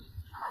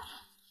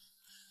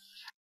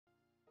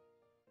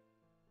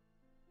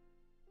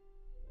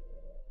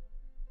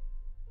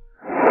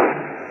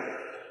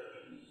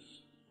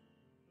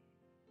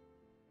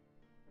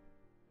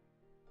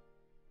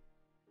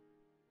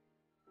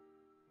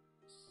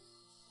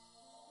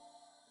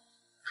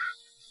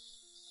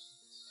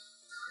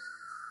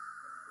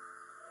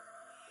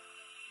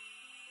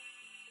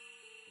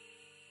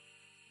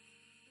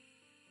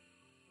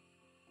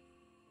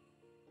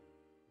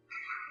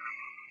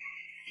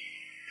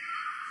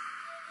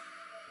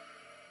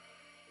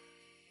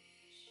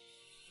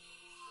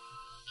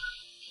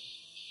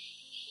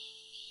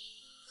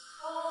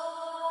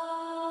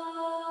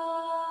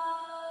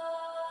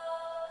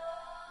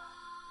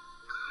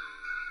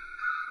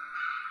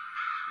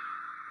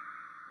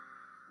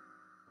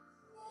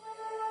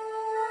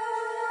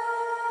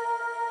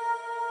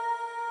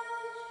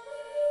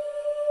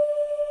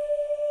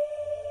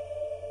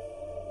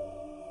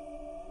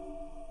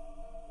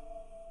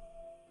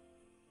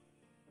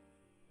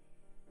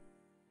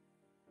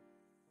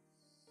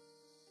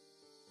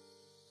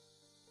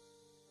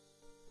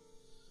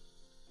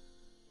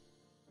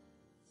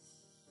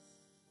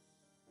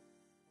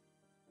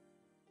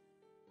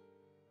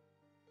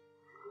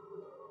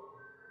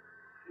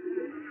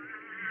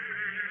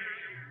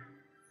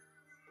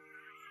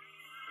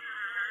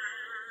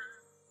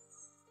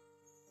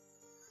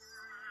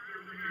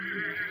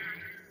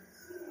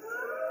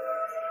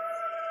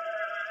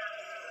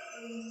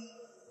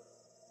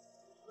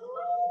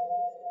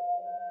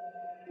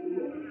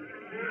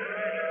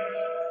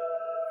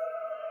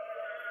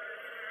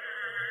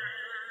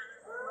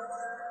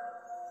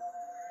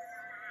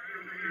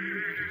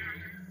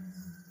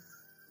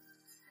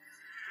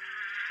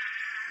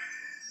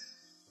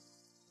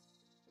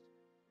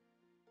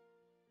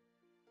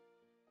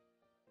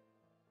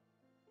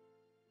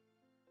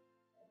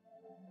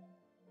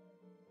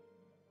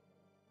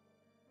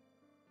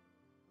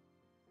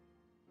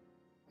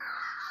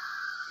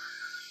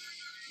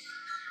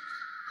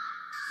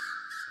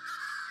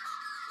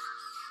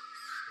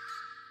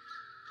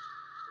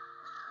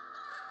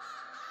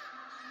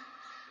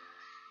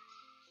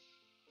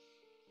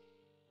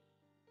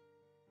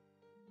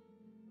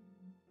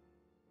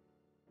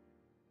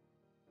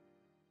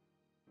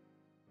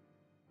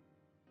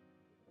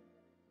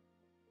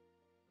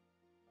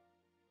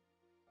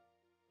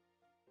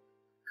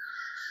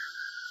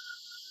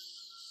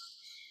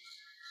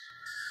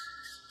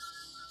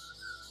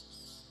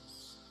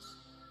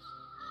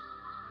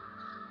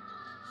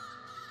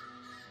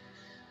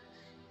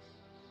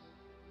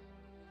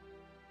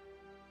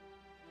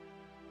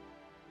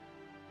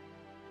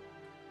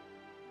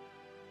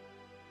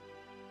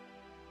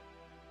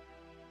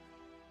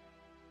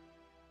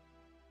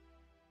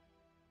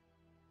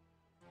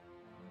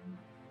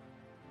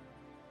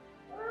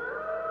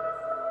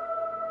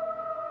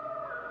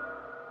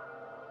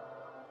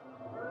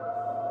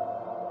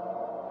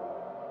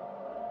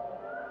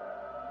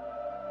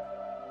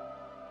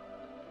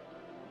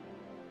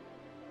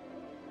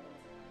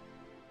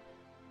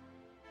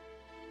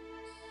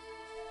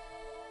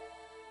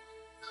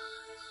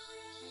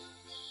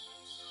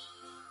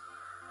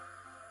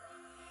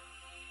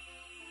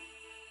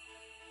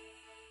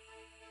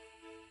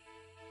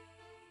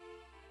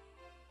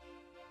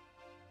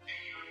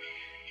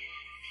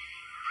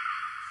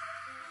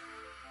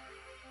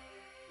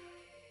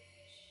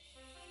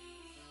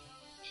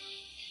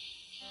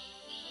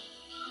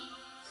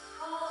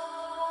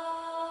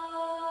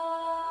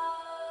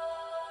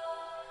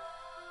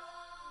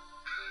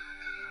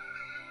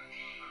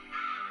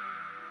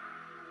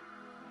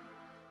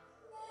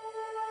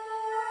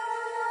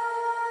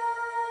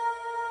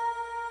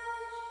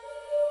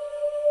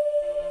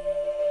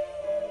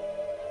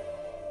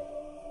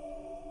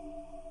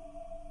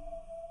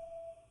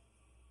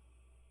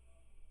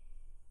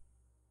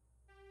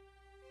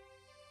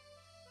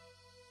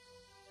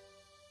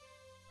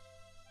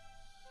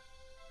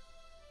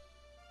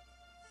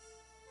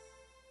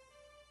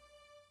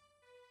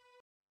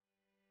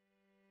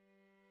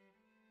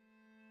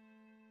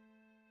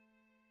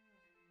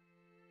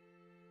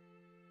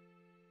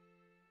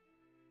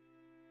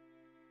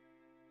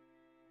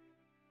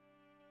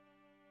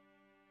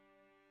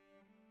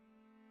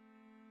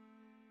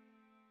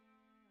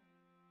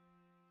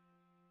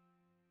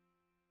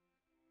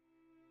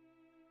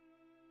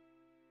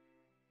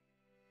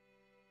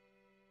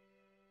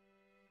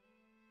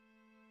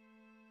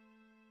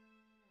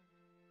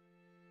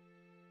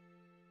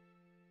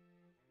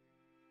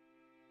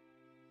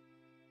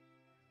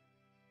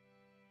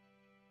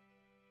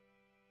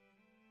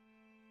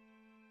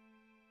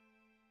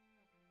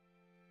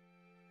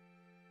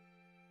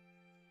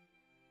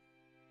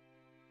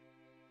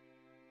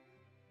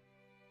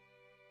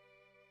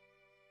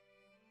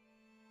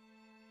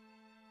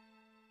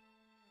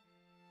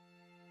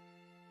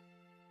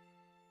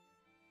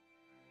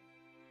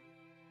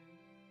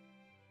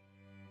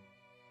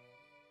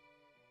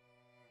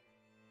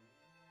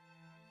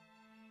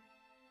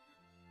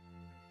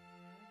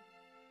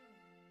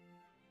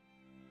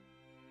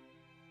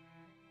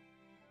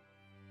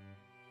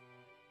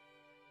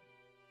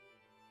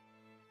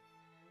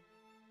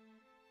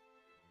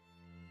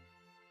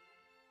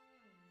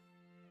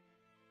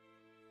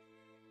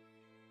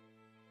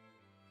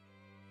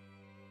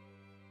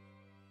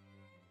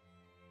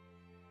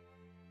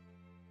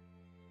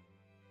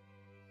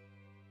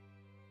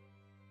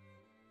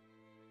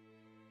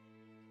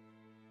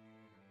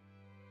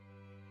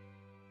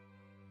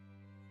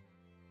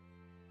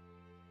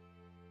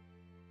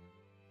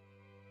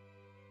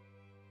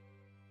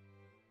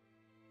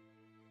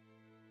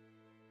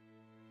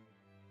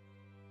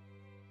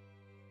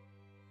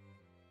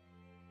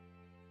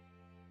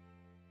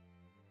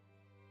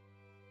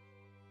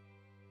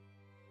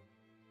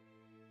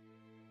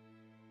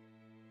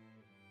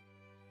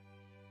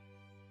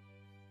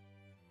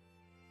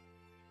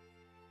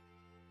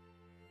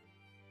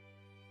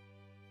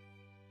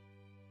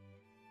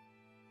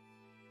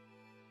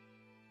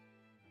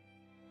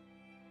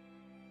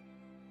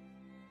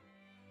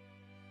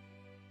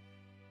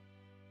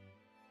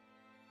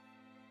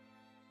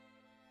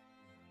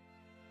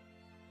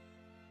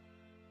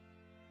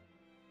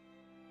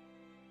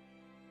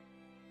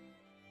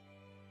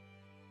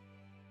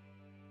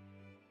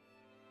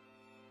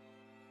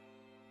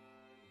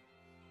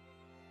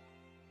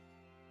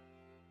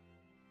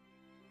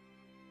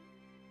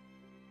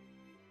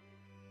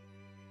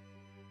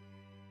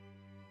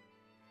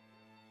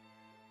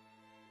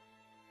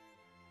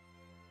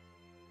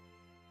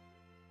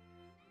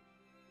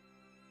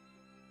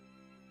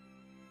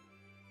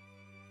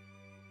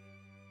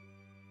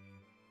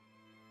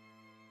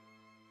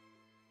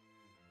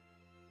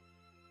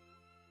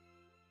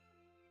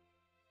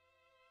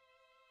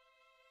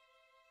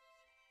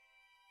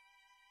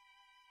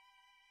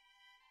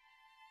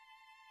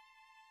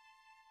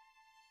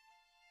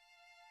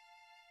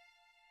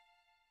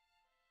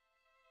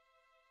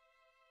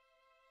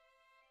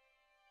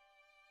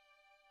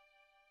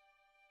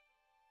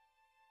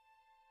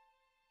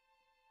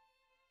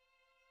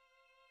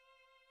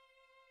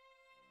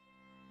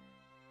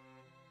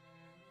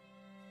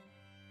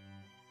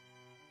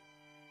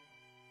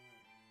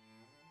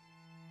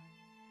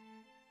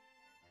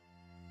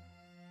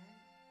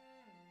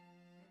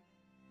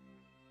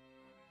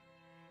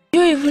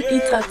 even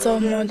eat at all,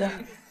 Mother.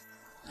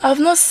 I've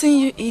not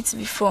seen you eat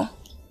before.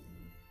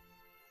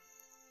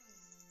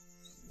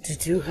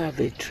 Did you have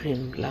a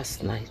dream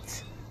last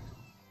night?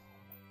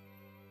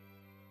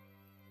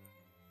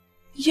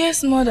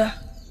 Yes, Mother.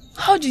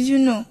 How did you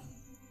know?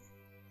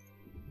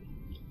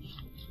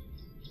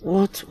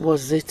 What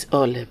was it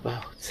all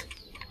about?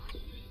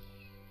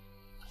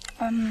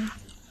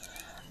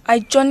 I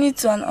journeyed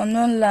to an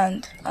unknown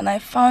land and I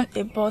found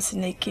a box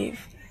in a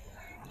cave.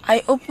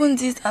 I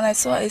opened it and I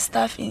saw a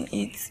staff in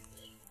it.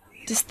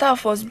 The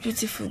staff was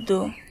beautiful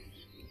though.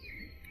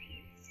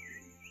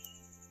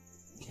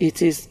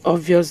 It is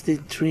obvious the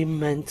dream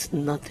meant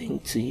nothing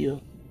to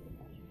you.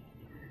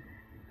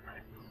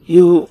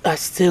 You are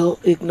still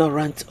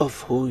ignorant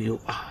of who you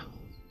are.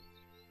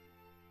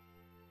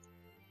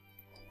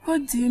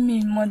 What do you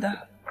mean,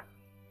 Mother?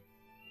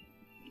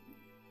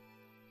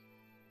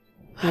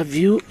 Have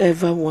you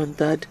ever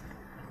wondered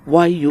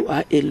why you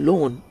are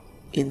alone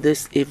in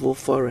this evil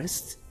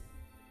forest?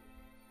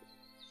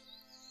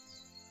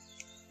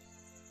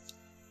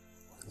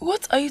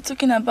 What are you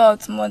talking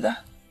about, Mother?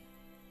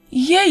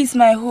 Here is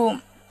my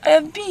home. I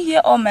have been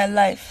here all my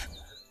life.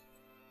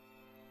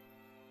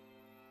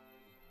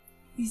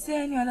 Is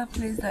there any other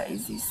place that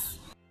exists?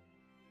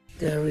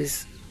 There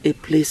is a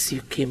place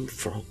you came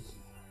from.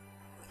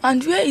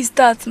 And where is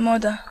that,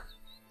 Mother?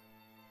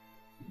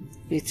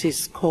 It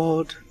is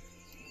called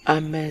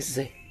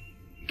Njemanze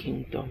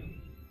Kingdom.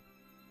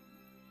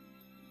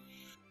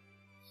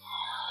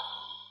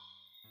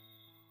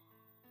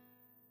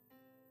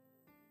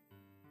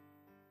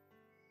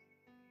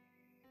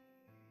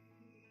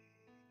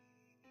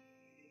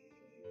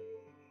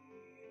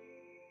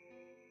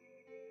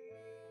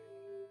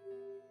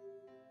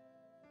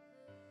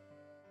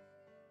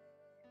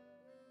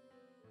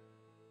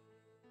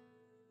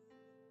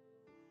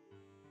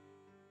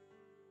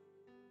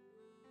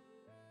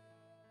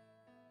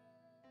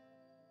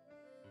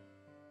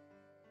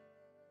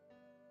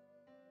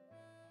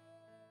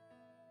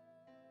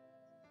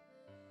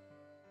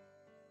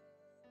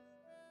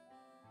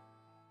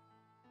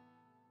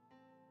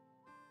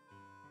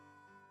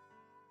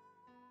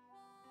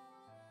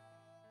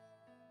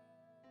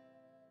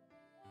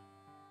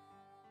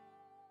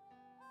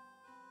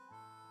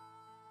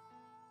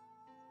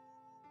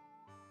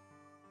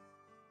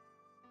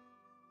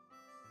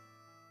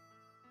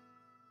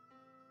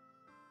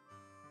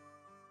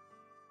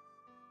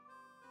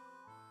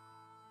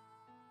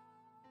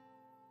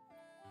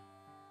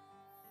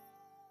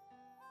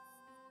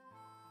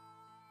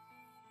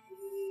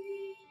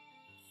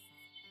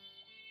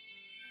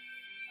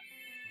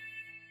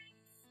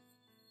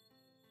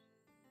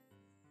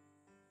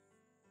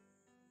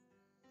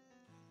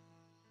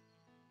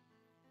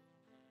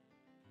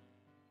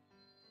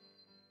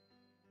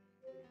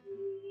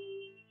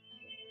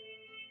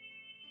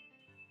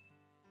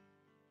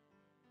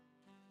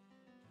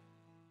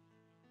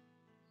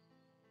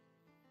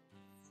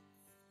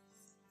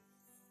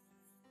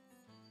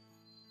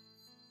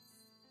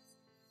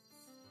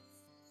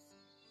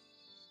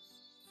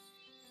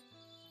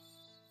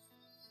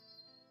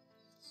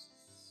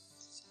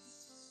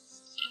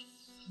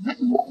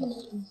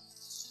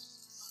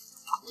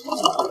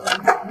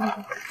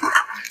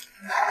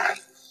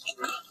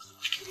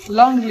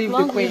 Long live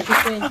the Queen.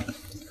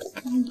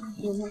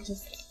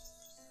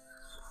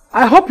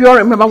 I hope you all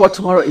remember what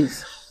tomorrow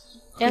is.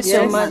 Yes,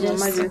 Your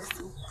Majesty.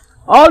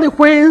 All the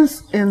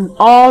queens in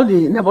all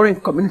the neighboring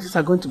communities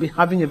are going to be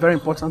having a very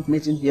important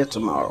meeting here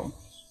tomorrow.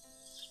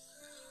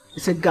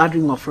 It's a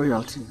gathering of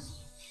royalty.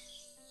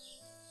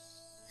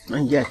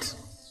 And yet,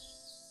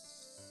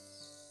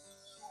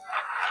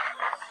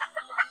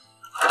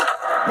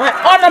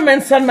 my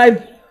ornaments and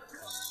my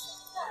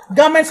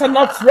garments are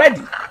not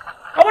ready.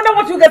 I wonder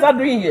what you guys are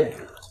doing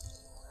here.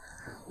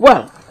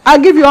 Well, I'll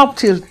give you up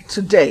till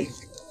today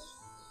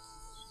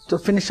to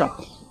finish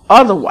up.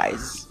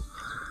 Otherwise,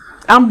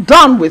 I'm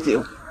done with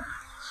you.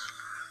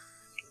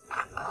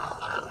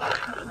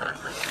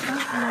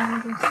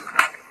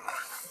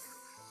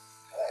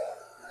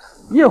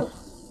 You.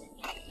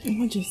 Your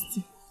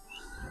Majesty.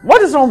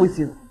 What is wrong with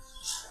you?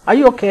 Are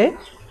you okay?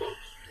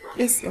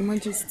 Yes, Your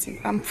Majesty.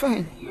 I'm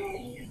fine.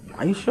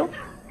 Are you sure?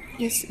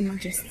 Yes, Your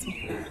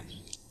Majesty.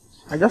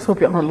 I just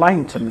hope you're not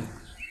lying to me.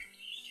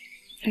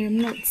 I am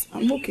not.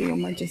 I'm okay, Your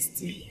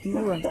Majesty. I'm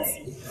alright.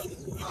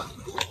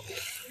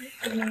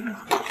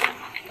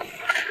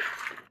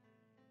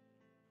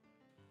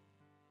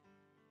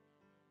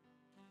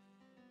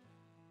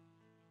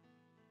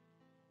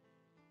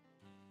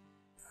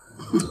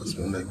 It's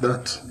been like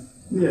that.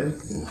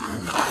 Yes.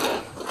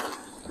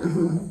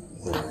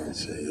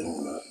 It's a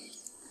young man.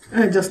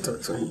 I just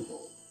talked to him.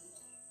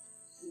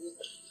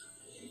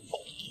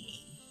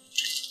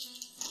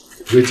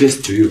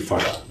 Greetings to you,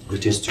 Father.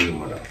 Greetings to you,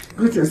 Mother.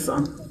 Greetings,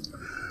 son.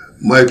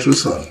 My true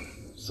son.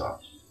 Sir.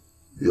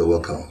 You're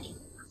welcome.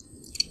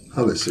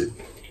 Have a seat.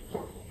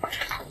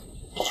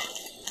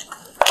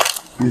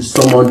 You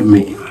summoned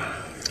me.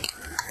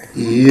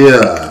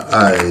 Yeah,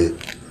 I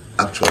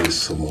actually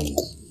summoned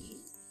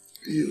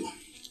you.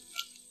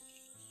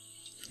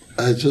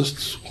 I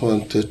just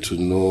wanted to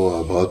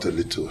know about a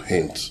little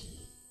hint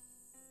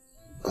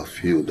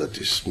of you that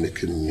is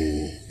making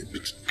me a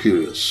bit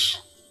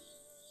curious.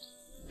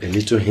 A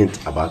little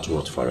hint about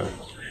what, Father?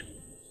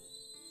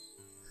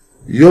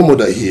 Your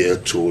mother here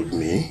told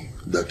me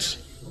that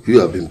you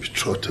have been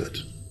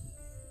betrothed.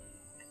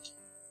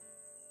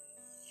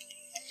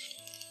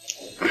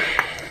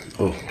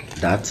 Oh,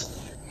 that?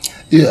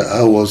 Yeah,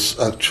 I was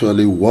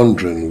actually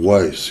wondering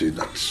why you say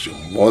that's your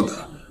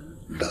mother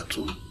that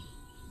will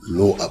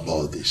know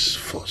about this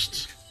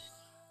first.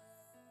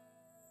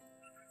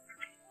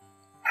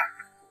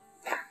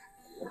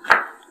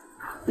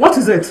 What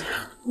is it?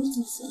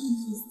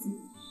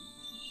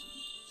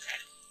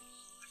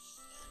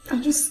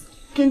 I just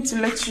came to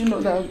let you know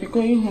that I'll be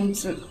going home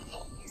to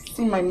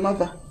see my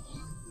mother.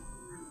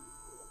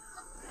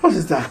 What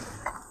is that?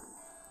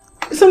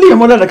 It's only your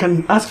mother that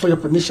can ask for your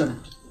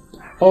permission.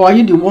 Or are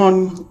you the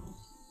one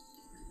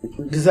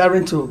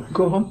desiring to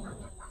go home?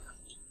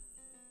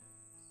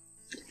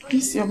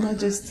 Please, Your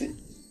Majesty.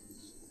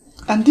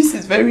 And this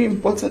is very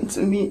important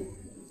to me.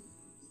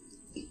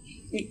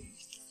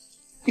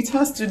 It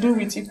has to do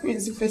with the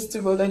Kwezi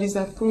festival that is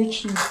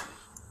approaching.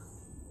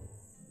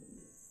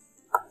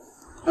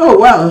 Oh,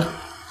 well.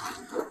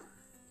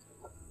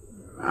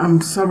 I'm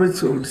sorry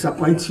to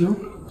disappoint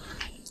you.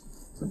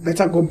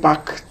 Better go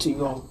back to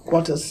your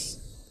quarters.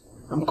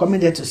 I'm coming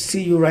there to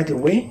see you right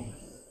away.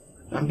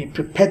 And be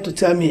prepared to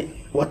tell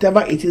me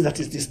whatever it is that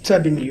is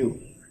disturbing you.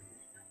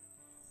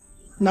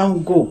 Now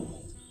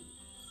go.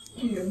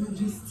 Your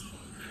Majesty.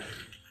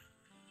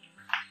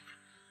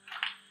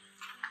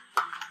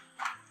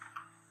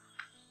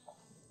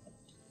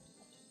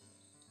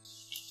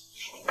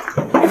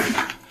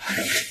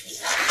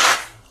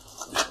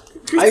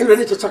 Are you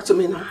ready to talk to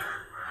me now?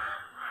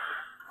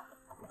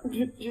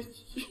 Your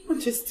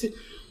Majesty.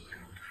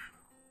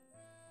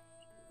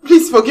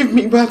 Please forgive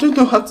me, but I don't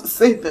know how to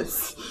say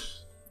this.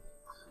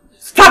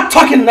 Start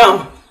talking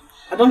now!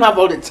 I don't have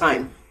all the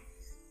time.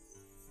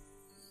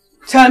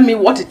 Tell me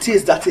what it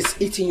is that is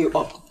eating you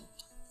up.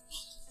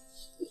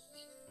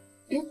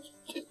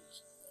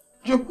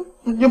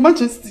 Your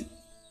Majesty,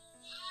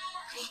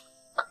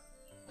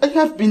 I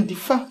have been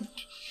defied.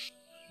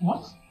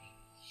 What?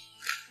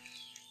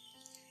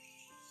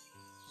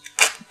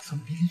 It's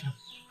unbelievable.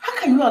 How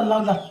can you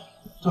allow that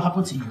to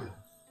happen to you?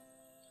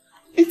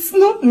 It's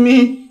not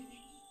me.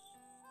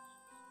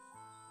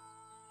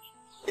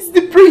 It's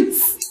the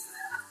prince.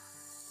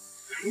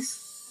 Prince?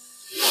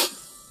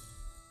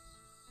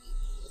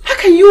 How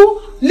can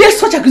you lay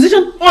such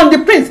accusation on the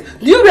prince?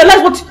 Do you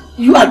realize what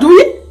you are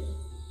doing?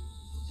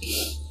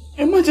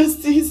 Your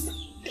Majesty,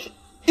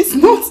 it's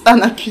not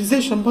an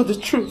accusation but the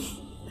truth.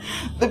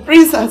 The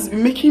prince has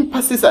been making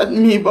passes at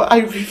me, but I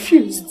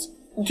refused.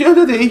 The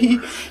other day he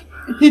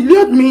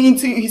lured me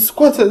into his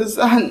quarters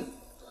and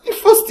he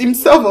forced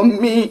himself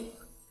on me.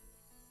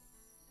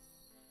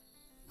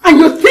 And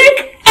you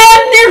think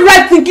any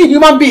right-thinking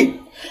human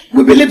being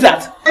will believe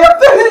that? I'm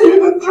telling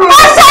you the truth. I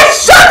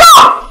said shut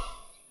up!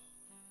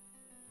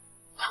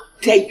 How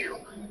dare you?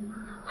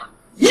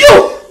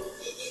 You!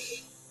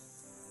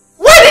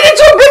 Why didn't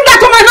you bring that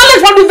to my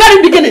knowledge from the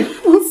very beginning?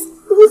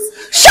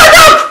 Shut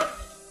up!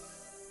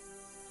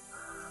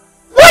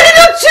 Why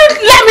didn't you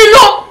let me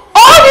know?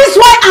 All this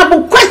while I've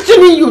been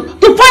questioning you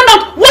to find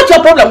out what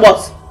your problem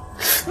was.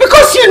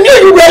 Because you knew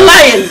you were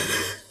lying.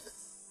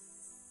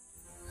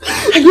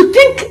 And you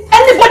think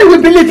anybody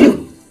will believe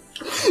you?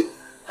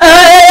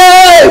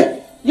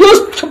 Hey!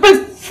 You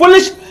stupid,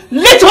 foolish,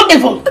 little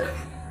evil.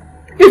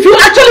 If you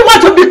actually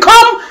want to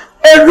become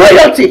a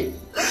royalty,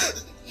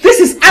 this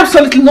is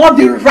absolutely not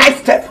the right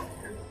step.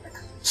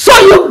 So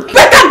you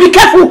better be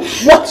careful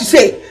what you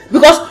say.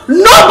 Because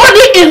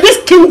nobody in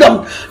this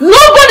kingdom,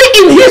 nobody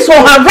in his or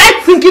her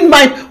right thinking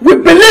mind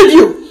will believe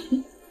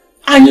you.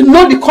 And you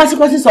know the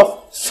consequences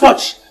of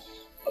such.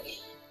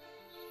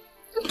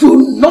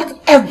 Do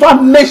not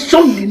ever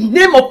mention the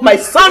name of my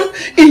son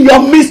in your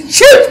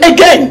mischief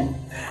again.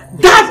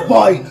 That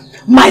boy,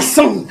 my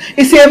son,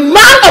 is a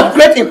man of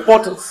great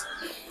importance.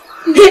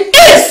 He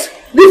is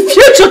the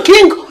future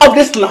king of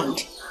this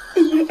land.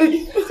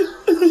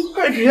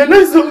 I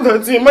realize all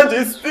that, Your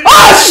Majesty.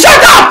 Oh,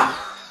 shut up!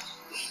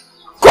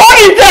 Go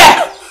in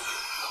there!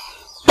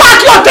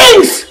 Pack your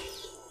things!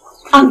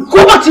 And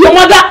go back to your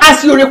mother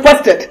as you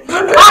requested.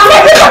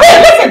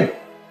 Listen!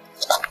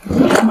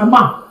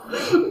 Mama,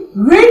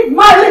 read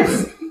my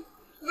lips.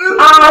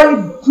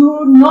 I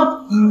do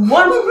not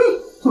want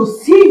to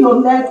see your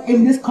leg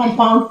in this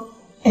compound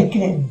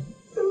again.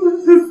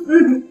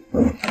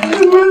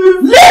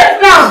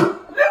 Leave now!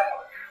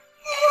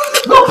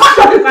 Go pack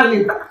your things and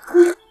leave.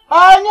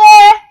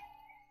 Anye!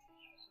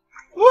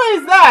 Who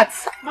is that?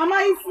 Mama,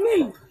 it's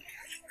me.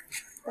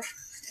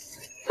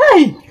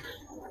 Hey!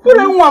 You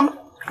don't want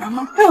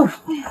Mama, help.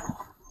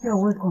 You're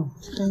welcome.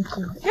 Thank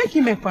you. Thank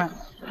you, Mepa.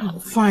 I'm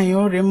fine,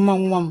 you're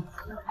mom.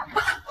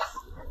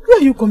 Where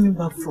are you coming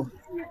back from?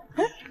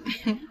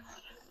 Huh?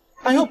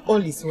 I hope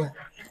all is well.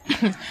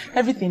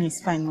 Everything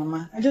is fine,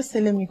 Mama. I just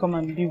said let me come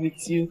and be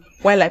with you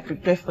while I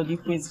prepare for the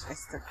Kwezi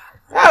festival.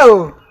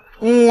 Oh!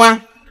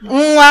 Mwah!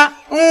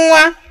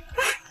 Nwa.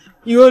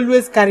 You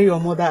always carry your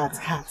mother at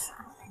heart.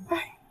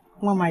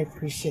 Mama, I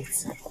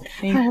appreciate.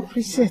 I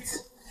appreciate.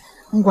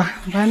 Ngwa,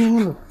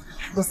 Bani,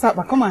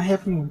 come and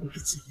help me in the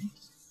kitchen.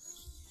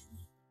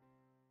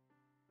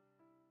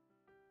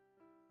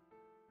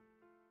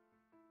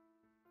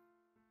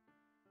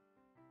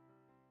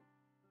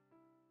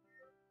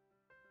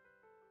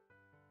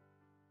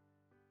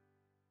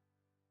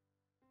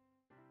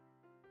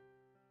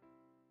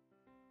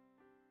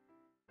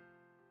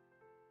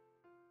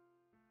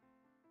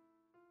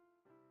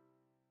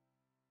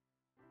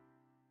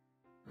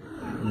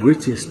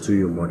 Greetings to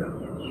you, mother.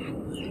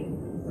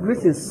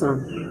 Greetings,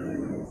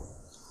 son.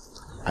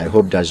 I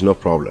hope there's no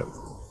problem.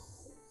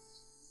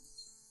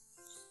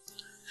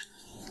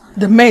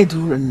 The maid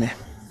Urenne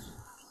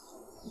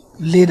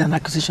laid an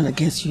accusation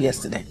against you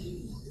yesterday.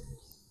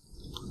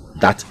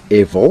 That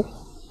evil?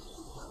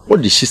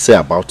 What did she say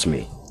about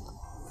me?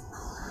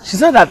 She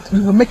said that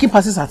we were making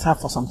passes at her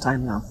for some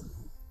time now.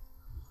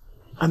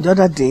 And the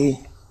other day,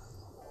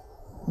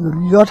 you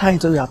lured her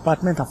into your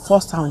apartment and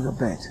forced her on your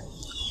bed.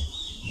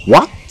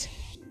 What?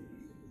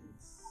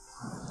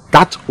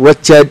 That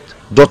wretched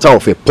daughter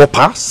of a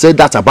pauper said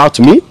that about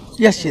me?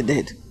 Yes, she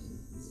did.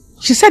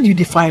 She said you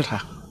defiled her,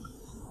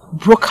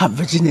 broke her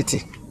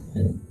virginity.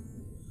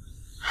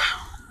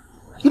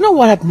 You know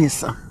what that means,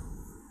 sir?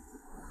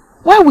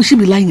 Why would she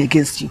be lying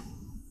against you?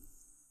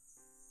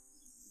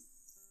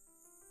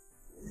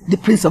 The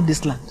prince of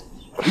this land.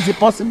 Is it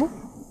possible?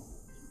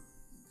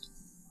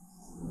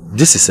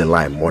 This is a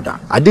lie, mother.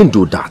 I didn't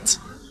do that.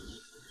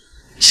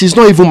 She's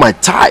not even my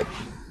type.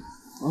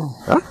 Oh.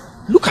 Huh?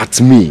 Look at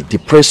me, the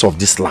prince of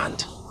this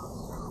land,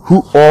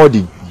 who all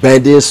the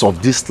burdens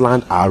of this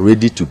land are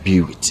ready to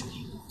be with.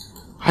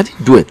 I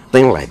didn't do a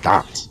thing like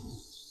that.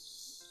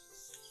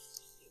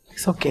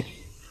 It's okay.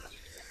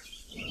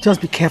 Just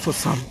be careful,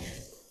 son.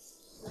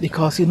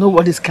 Because you know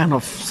what this kind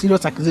of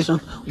serious accusation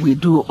will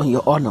do on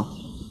your honor.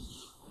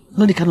 You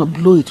know the kind of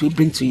blow it will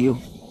bring to you.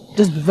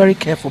 Just be very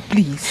careful,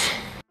 please.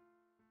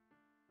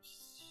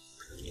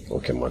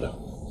 Okay, mother.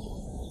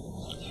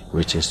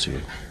 Greetings to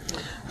you.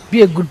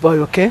 Be a good boy,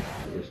 okay?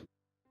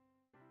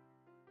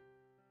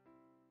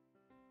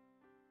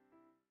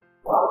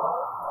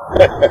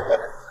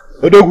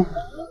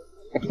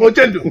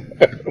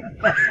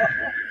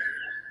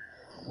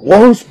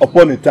 Once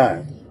upon a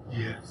time,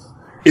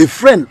 a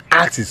friend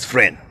asked his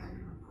friend,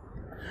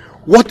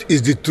 what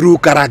is the true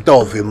character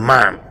of a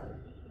man?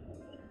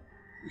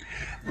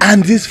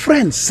 And his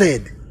friend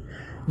said,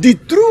 the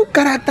true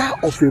character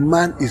of a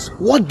man is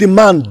what the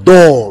man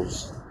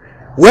does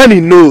when he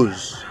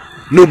knows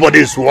nobody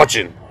is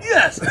watching.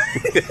 Yes.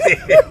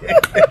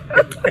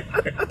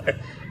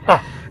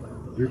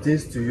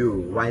 Greetings to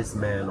you, wise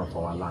men of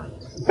our land.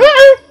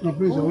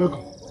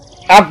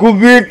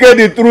 Akubike,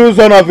 the true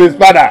son of his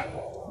father.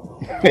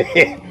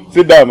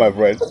 Sit down, my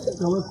friend.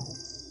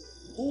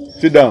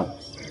 Sit down.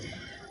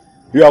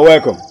 You are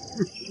welcome.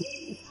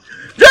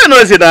 Just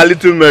notice a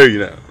little Mary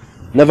now.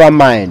 Never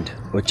mind,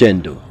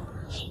 Ochendo.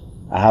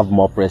 I have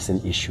more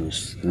pressing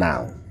issues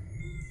now.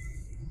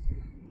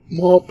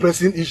 More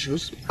pressing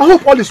issues? I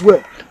hope all is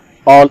well.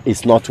 All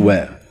is not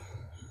well.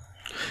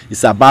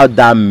 It's about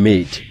that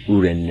maid,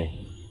 Urenne.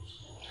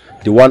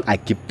 The one I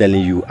keep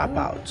telling you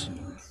about.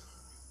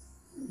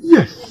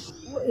 Yes.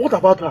 What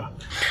about her?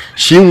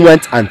 She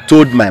went and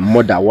told my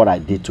mother what I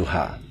did to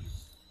her.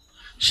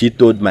 She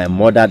told my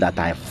mother that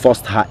I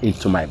forced her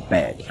into my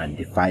bed and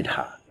defied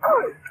her.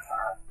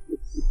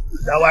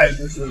 That why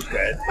you so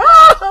scared?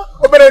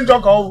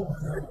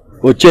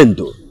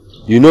 Ochendo,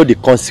 you know the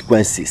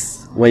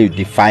consequences when you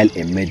defile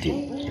a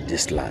maiden in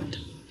this land.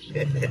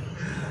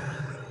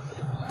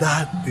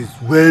 That is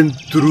when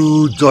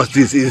true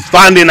justice is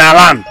found in our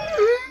land.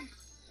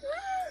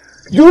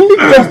 The only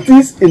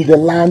justice in the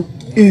land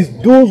is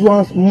those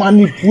ones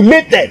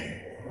manipulated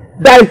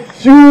by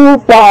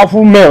few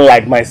powerful men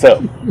like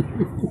myself.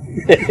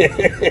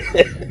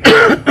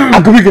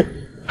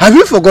 Have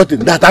you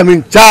forgotten that I'm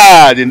in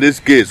charge in this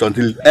case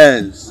until it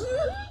ends?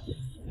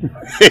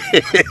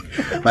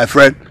 My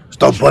friend,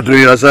 stop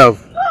bothering yourself.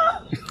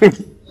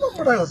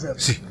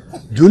 See,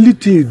 the only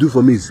thing you do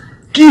for me is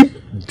keep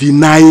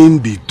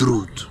denying the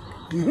truth.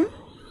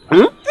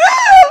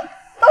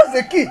 That's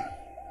the key.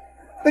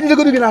 Keep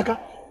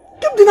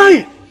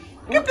denying.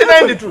 Keep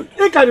denying the truth.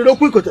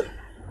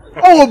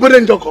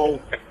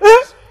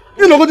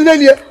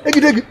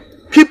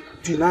 Keep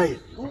denying.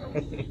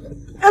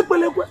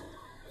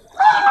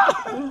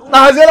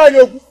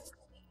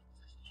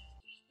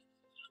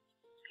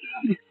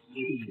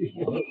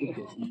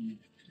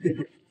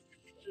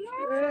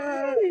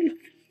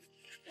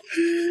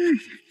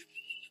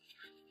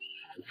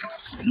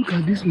 Look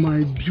at this,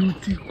 my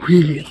beauty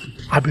queen.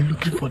 I've been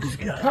looking for this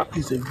girl.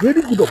 It's a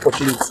very good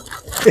opportunity.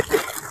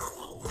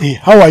 Hey,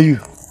 how are you?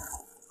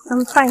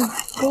 I'm fine.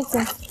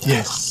 Greetings.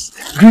 Yes.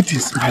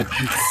 Greetings, my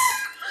beauty.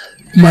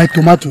 My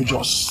tomato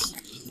juice.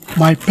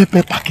 My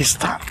pepper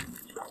Pakistan.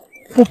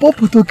 Papa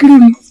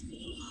Putokirim.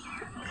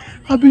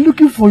 I've been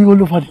looking for you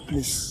all over the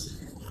place.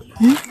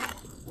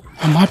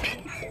 I'm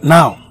happy.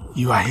 Now,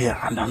 you are here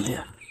and I'm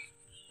here.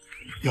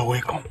 You're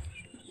welcome.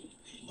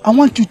 I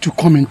want you to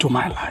come into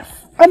my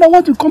life. And I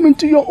want to come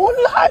into your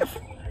own life.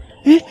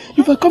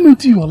 If I come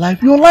into your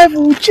life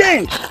will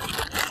change.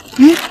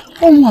 The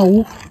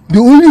only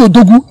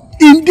Odogu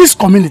in this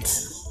community.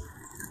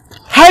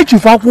 Hi,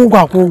 Chief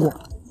Akwogo.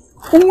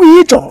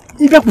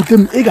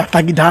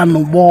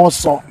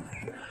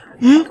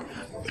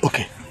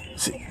 Okay,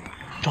 see,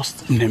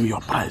 just name your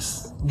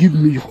price. Give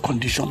me your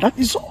condition. That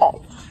is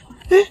all.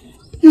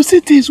 You see,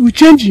 things will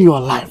change in your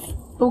life.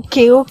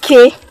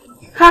 Okay.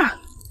 Ha!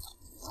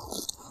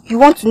 You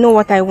want to know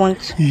what I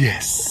want?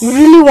 Yes. You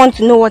really want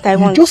to know what I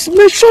want? Just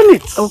mention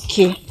it.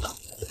 Okay.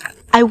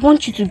 I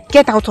want you to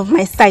get out of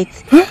my sight.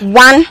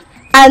 One,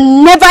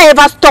 and never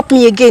ever stop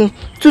me again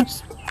to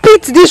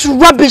spit this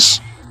rubbish.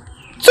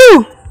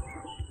 Two,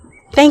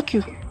 thank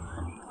you.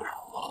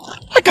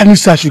 How can you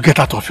say I should get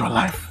out of your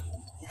life?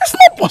 It's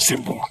not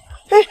possible.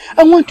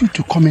 I want you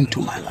to come into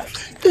my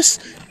life. Yes,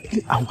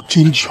 I will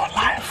change your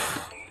life.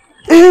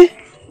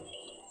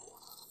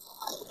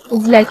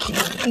 It's like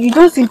you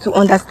don't seem to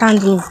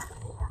understand me.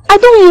 I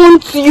don't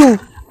want you.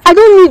 I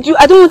don't need you.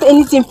 I don't want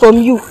anything from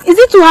you. Is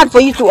it too hard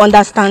for you to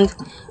understand?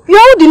 You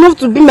are old enough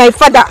to be my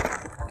father.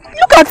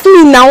 Look at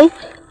me now.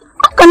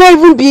 How can I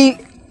even be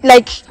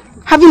like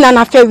having an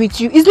affair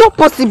with you? It's not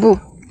possible.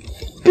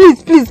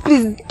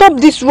 Please, stop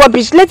this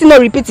rubbish. Let it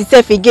not repeat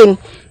itself again.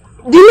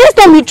 The next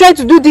time you try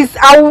to do this,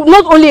 I will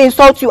not only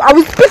insult you, I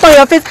will spit on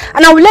your face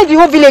and I will let the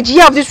whole village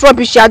hear of this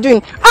rubbish you are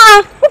doing.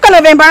 What kind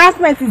of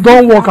embarrassment is this?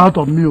 Don't walk out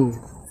on me.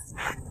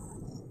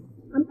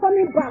 I'm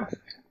coming back.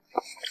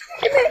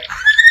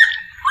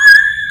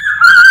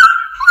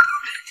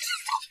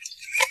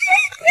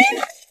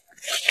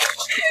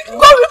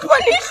 God will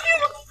punish you.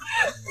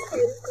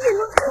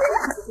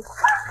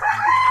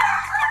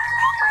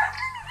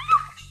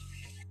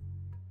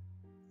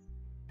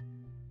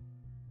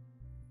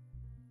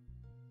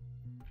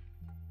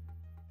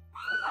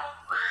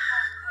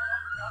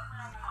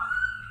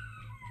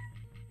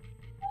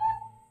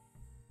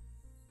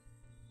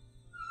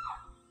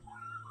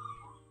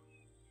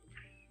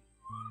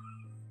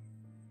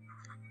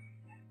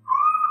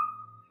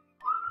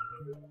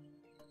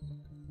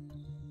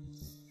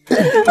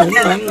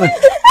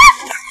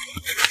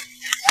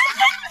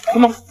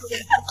 Come on.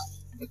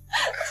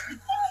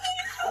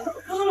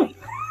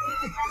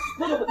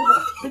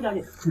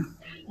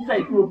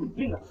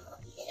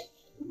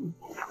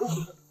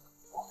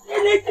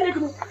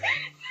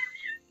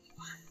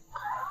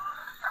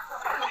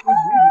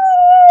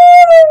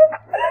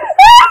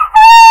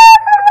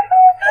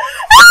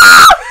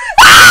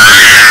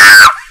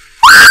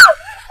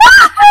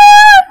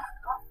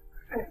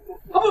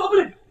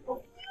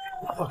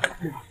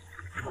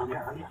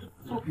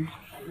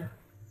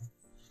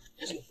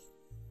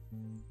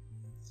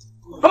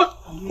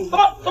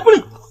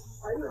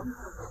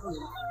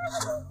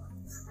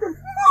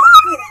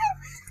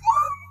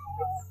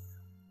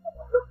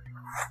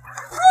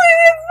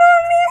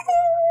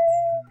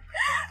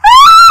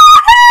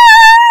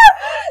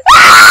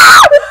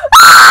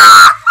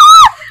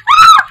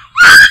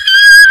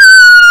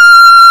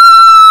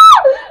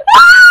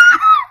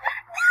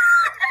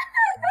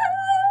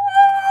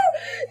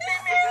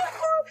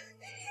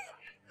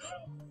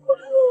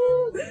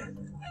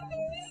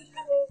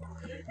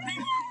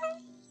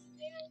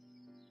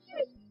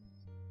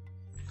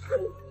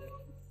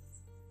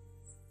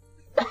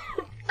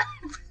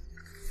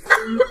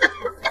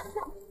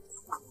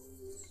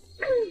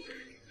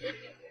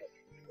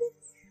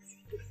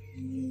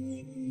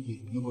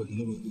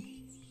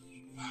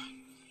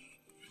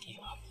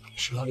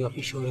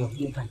 Sure.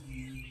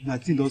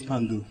 Nothing does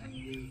pan do.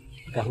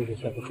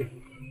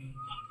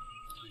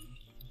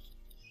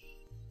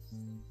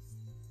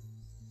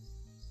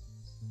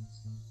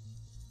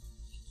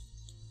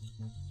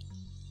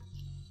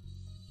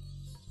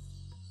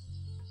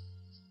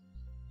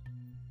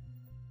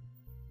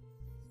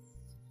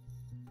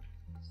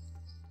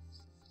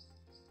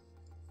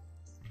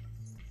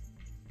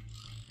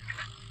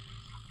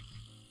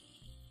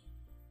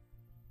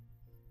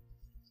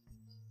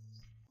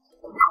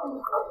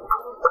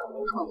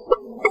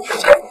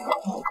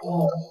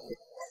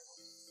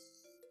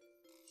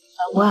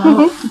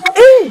 Wow.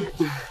 Hey!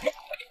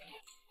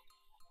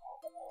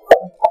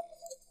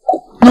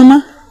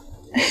 Mama,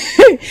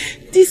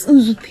 this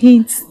Uzu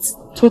paint's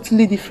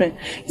totally different.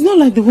 It's not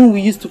like the one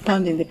we used to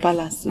pound in the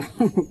palace.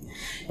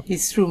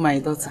 It's true, my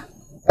daughter.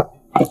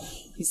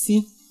 You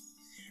see,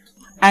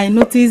 I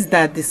noticed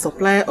that the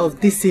supply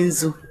of this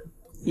Uzu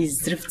is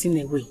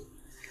drifting away.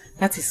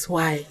 That is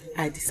why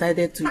I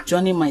decided to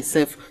journey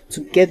myself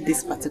to get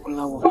this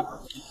particular one.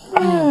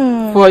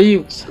 For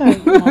you.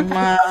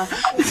 Mama.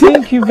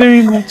 Thank you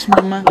very much,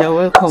 Mama. You're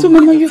welcome. So,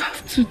 Mama, you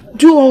have to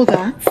do all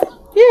that?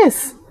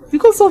 Yes,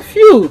 because of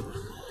you.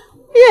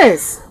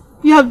 Yes,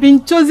 you have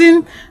been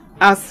chosen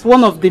as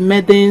one of the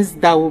maidens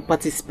that will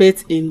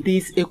participate in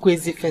this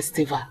Ekwezi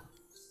festival.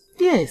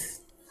 Yes,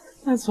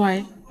 that's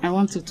why I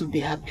want you to be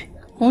happy.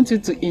 I want you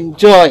to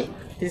enjoy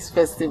this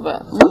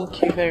festival.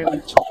 Thank you very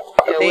much.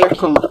 You're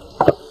welcome.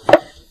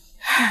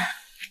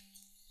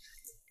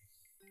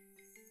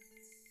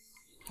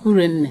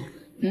 Urenne.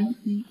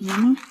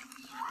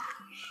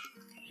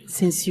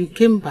 Since you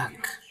came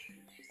back,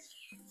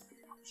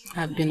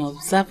 I've been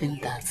observing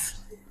that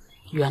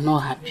you are not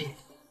happy.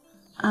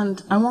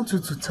 And I want you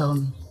to tell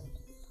me,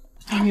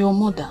 I'm your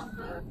mother.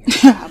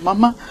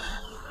 Mama,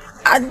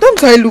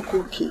 don't I look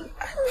okay?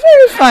 I'm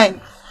very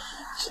fine.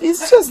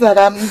 It's just that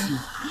I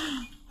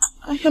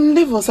am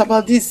nervous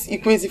about this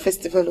Ikwezi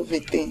festival of a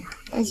thing.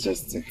 That's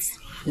just it.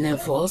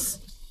 Nervous?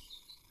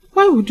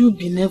 Why would you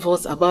be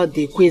nervous about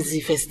the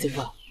Ikwezi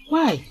festival?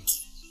 Why?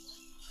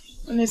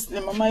 Honestly,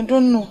 Mama, I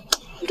don't know.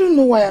 I don't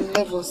know why I'm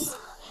nervous.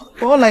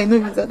 But all I know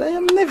is that I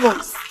am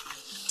nervous.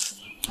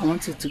 I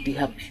want you to be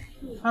happy.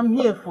 I'm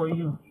here for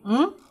you.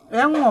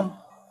 Mom.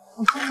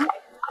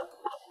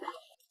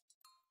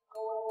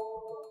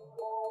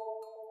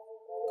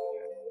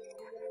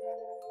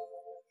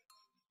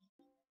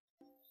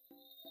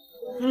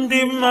 Ndị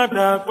mmadụ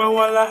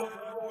agbawala,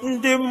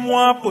 ndị mmụọ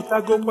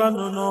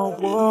apụtagokwanụ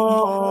n'ọgbọ,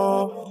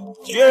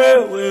 jee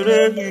were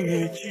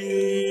ehihie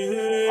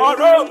chie.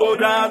 Ọrụ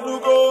obodo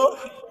anụgo,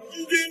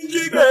 ndị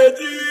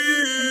njigeti,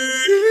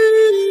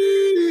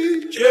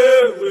 jee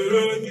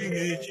were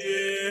ehihie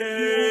chie.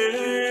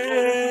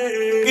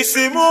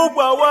 Isi mụ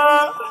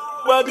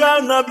gbaga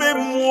na be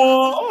mmụọ.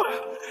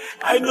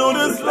 I know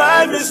this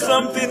life is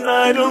something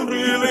I don't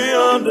really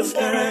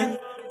understand.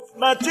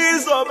 My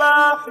tears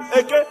over,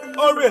 eke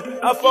ore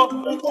afọ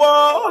nkwọ.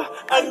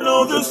 I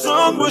know the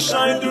sun will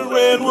shine, the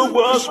rain will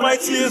wash my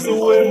tears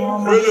away.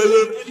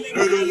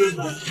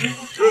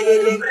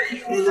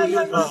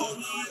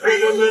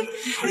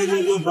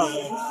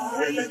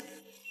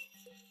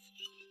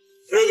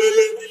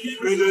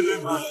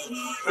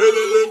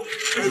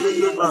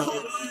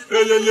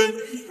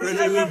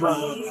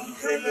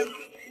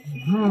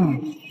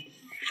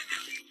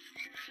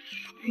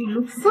 You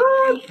look so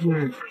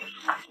good.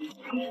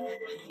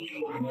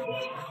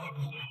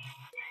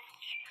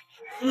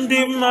 Ndị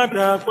mmadụ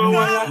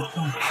agbawala,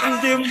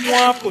 ndị mmụọ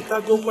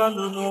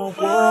apụtagokwanụ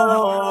n'ọgbọ,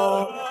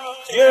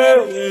 jee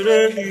were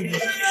ehihie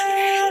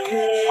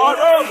chie.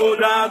 Ọrụ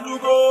obodo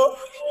anụgo,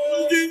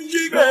 ndị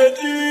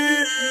njigeti,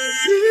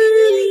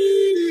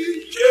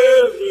 jee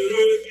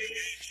were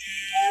ehihie chie.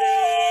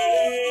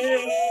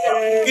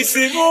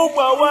 Isi mụ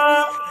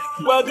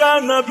gbaga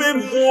na be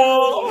mmụọ.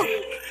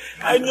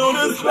 I know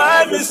this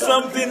life is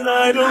something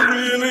I don't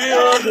really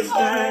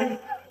understand.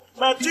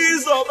 My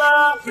tears over,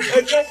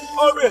 eke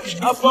ore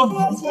afọ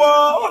nkwọ.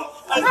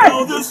 I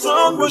know the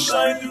sun will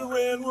shine, the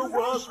rain will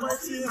wash my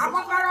tears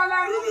away.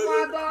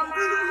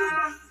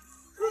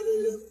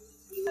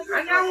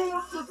 Anyanwụ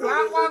tutu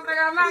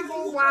akpọtara ngụ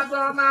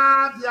nwadọma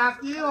bịa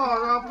ka ị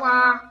họrọkwa.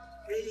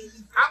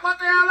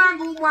 Akpọtara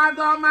ngụ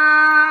nwadọma.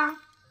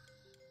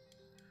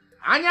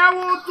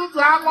 Anyanwụ tutu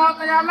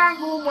akpọtara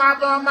ngụ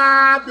nwadọma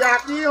bịa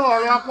ka ị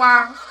họrọkwa.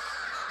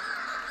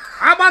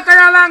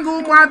 Akpọtara ngụ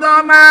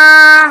nwadọma.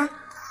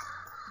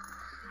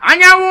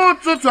 Anyanwụ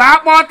tutu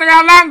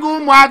akpọtara ngụ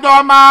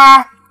nwadọma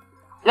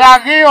bịa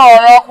ka ị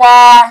họrọkwa.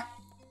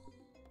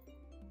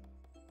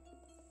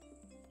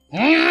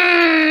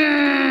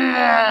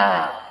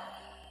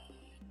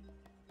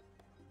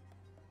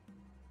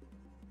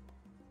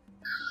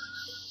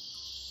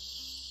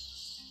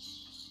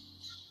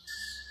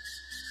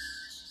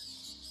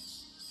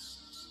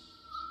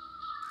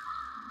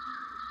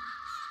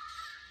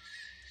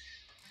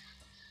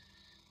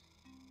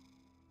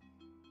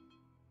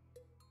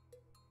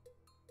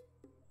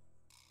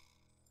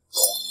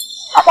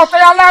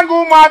 Akpọtara ngụ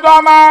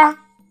nwadọma.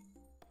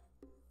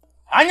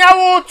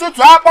 Anyanwụ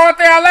ụtụtụ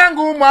akpọtara ngụ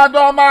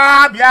nwadọma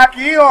bịa ka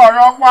ị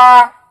họrọkwa.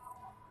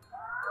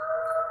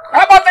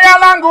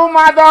 Akpọtara ngụ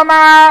nwadọma.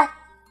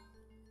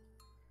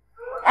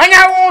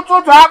 Anyanwụ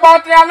ụtụtụ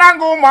akpọtara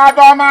ngụ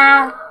nwadọma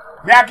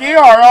bịa ka ị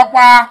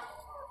họrọkwa.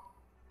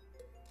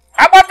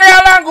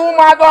 Akpọtara ngụ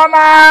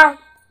nwadọma.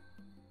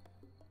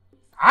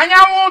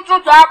 Anyanwụ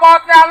ụtụtụ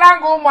akpọtara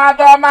ngụ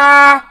nwadọma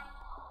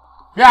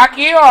bịa ka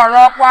ị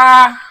họrọkwa.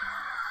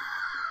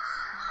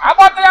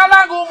 Akpọtara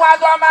ngụ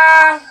nwadọma.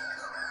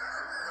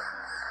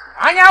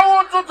 Anyanwụ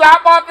ụtụtụ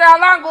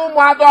akpọtara ngụ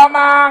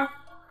nwadọma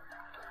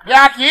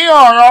bịa ka ị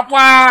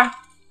họrọkwa.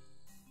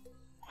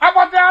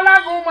 Akpọtara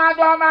ngụ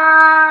nwadọma.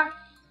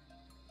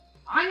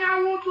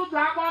 Anyanwụ ụtụtụ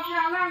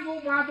akpọtara ngụ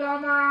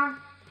nwadọma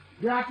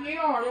bịa ka ị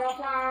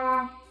họrọkwa.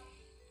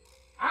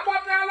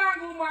 Akpọtara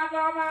ngụ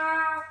nwadọma.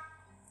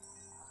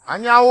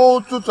 Anyanwụ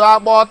ụtụtụ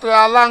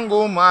akpọtara ngụ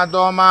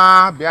nwadọma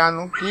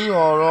bịanụ ka ị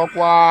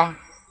họrọkwa.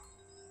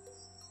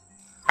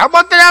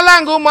 Akpọtara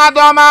ngụ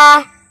nwadọma.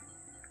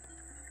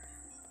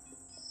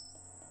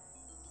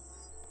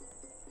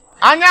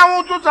 Anyanwụ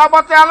ụtụtụ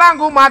akpọtara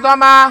ngụ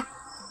nwadọma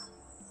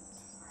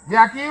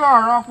bịa ka ị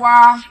họrọkwa.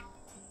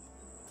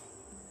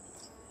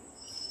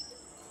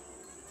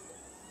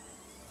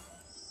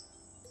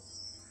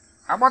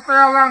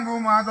 Akpọtara ngụ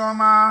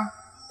nwadọma.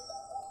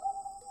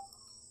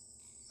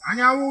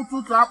 Anyanwụ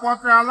ụtụtụ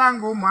akpọtara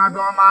ngụ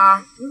nwadọma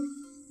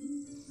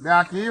bịa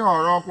ka ị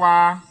họrọkwa.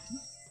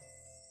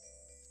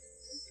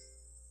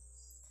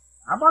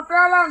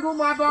 Akpọtara ngụ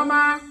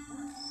nwadọma.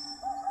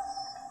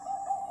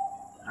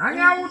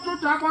 Anyanwụ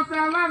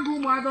tụchapụtala ngụ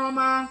mmadụ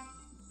ọma.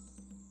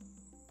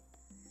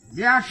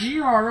 Bịa ka ị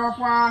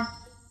họrọkwa.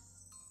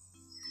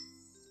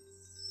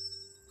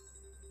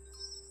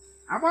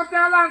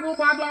 Akpọtala ngụ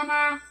mmadụ ọma.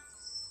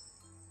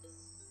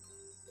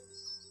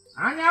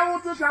 Anyanwụ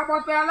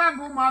tụchapụtala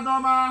ngụ mmadụ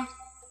ọma.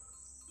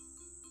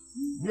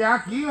 Bịa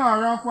ka ị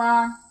họrọkwa.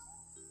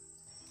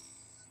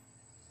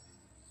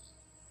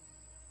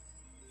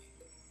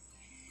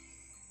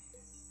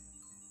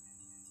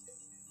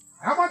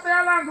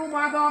 Akpọtala ngụ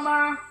mmadụ ọma.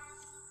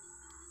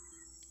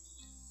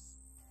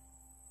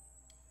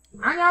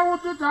 Anyanwụ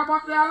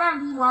tụchapụtala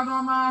ngụ mmadụ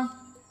ọma.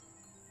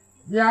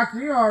 Bịa ka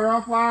ị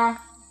họrọkwa.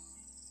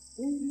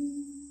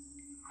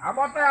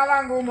 Akpọtala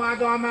ngụ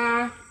mmadụ ọma.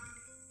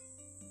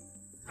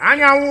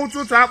 Anyanwụ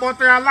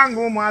tụchapụtala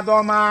ngụ mmadụ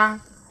ọma.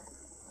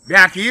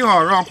 Bịa ka ị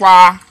họrọkwa.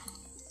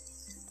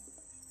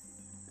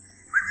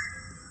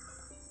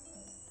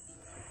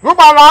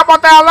 Ụgbala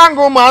akpọtala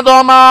ngụ mmadụ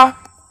ọma.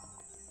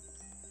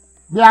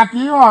 Bịa ka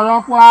ị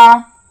họrọkwa.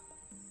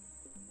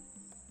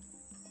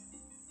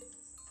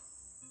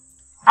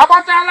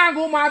 Akpọtala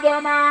ngụ mmadụ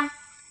ọma.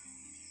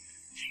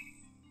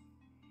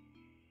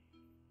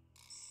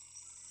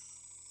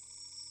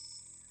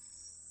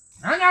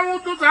 Anyanwụ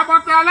ụtụtụ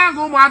akpọtala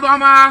ngụ mmadụ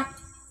ọma.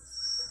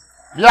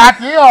 Bịa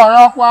ka ị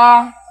họrọkwa.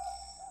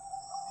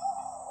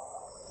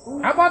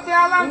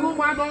 Akpọtala ngụ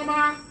mmadụ ọma.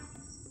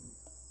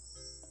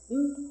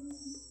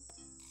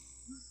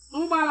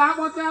 Ụgbala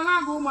akpọtala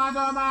ngụ mmadụ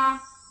ọma.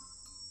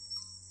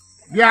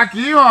 Bịa ka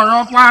ị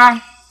họrọkwa.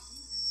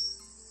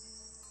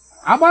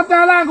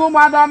 Akpọtala ngụ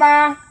mmadụ ọma.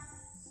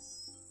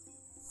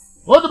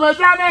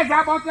 Odumeji Amaeze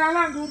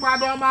akpọtala ngụ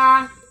mmadụ ọma.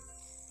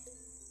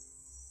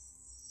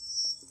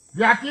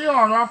 Bịa ka ị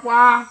họrọkwa.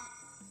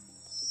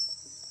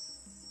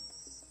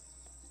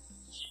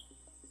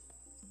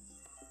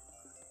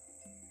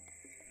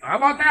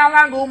 Akpọtala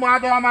ngụ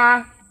mmadụ ọma.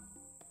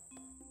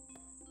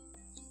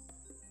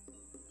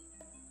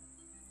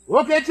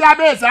 Okechi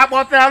Amaeze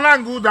akpọtala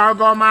ngụ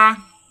mmadụ ọma.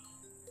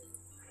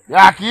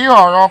 Bịa ka ị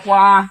họrọkwa.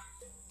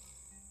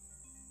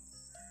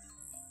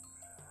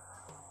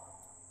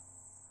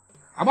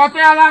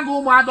 Akpọtala ngụ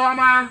mmadụ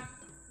ọma.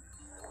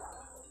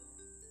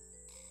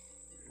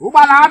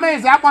 Ụgbala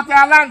Amaeze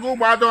akpọtala ngụ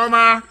mmadụ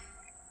ọma.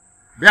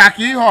 Bịa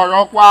ka ị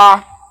họrọkwa.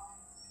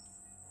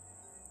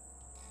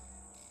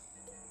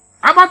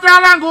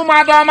 Akpọtala ngụ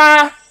mmadụ ọma.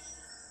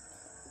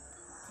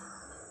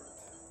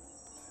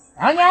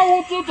 Anyanwụ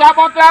ụtụtụ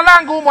akpọtala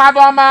ngụ mmadụ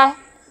ọma.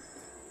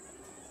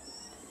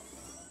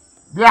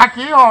 Bịa ka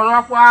ị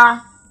họrọkwa.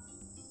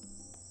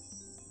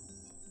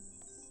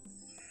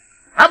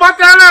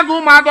 Akpọtala ngụ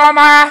mmadụ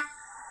ọma.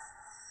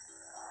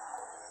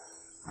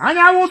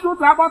 Anyanwụ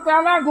ụtụtụ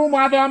akpọtala ngụ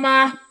mmadụ ọma.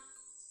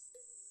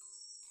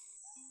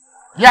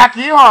 Bịa ka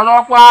ị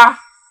họrọkwa.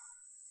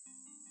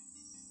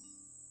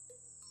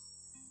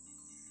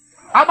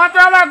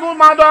 Akpọtala ngụ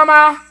mmadụ ọma.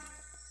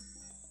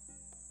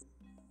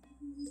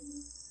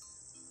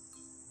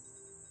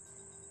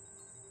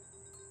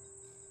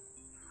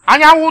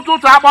 Anyanwụ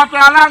ụtụtụ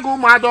akpọtala ngụ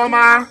mmadụ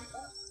ọma.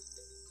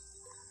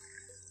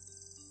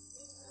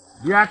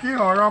 Bịa ka ị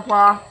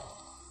họrọkwa.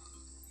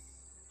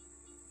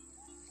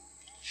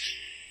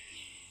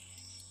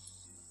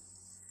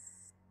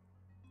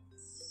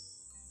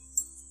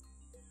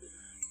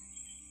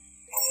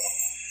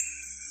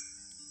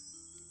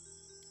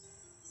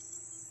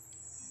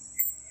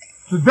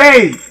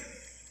 Today,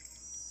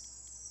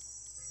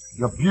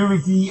 your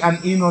purity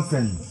and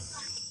innocence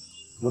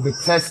will be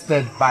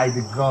tested by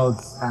the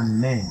gods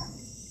and men.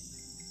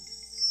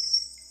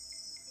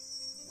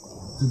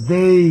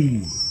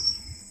 Today,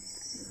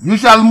 you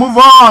shall move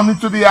on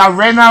into the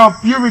arena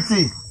of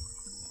purity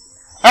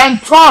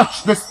and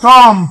touch the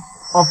storm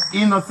of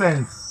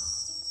innocence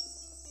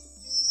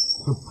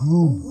to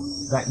prove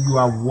that you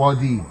are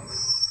worthy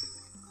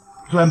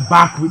to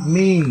embark with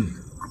me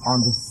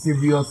on the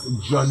serious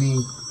journey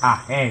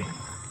ahead.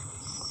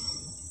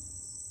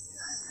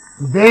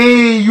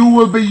 Today you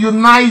will be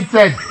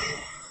united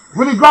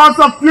with the gods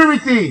of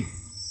purity.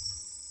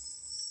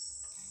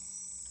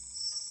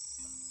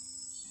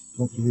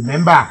 But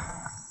remember,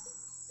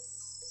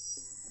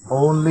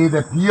 only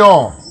the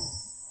pure,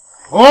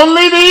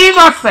 only the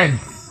innocent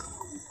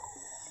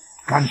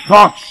can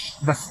touch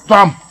the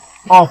stump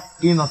of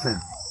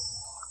innocence.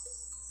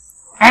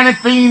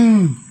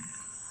 Anything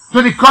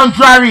to the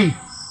contrary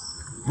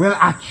will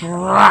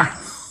attract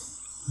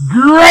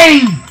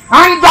grave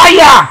and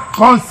dire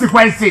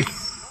consequences.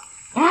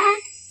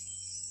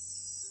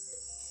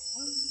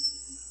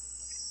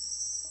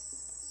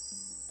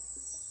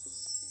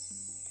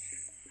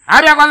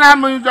 Abịakwala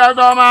m njọ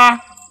ọma.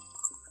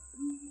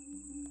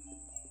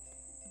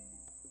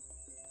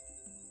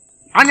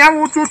 Anyanwụ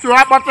ụtụtụ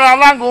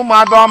akpọtala ngụ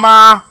mmadụ ọma.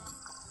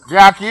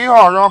 Bịa ka ị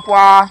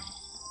họrọkwa.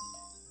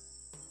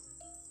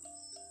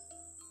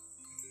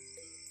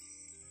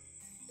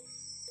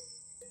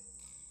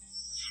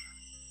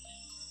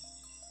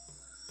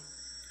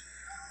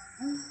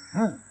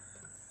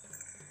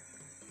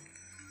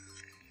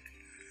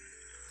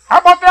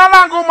 Akpọtala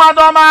ngụ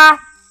mmadụ ọma.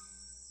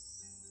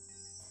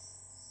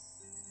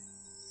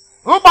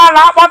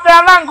 Ubala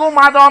Botelangu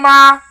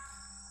Madoma.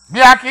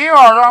 Biaki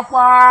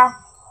Orokwa.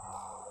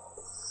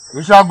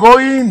 We shall go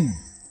in,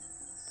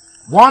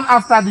 one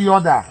after the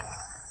other.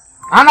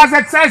 And as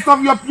a test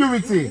of your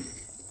purity,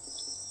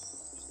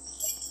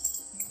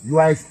 you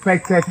are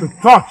expected to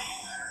touch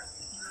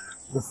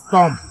the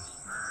stump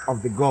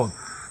of the gods.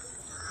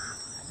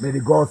 May the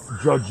gods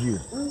judge you.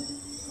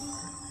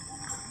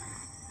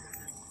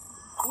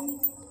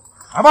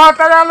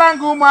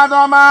 Abotelangu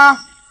Madoma.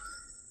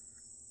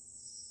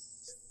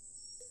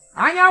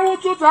 Anya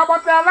wututu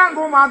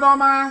abotelangu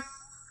Madoma.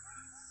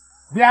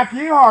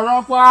 Biaki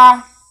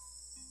Orokwa.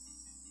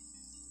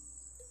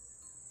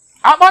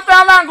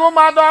 Abotelangu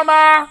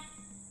Madoma.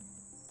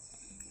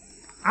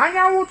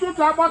 Anya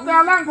wututu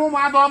abotelangu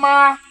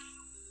Madoma.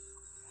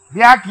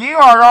 Biaki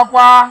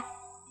Orokwa.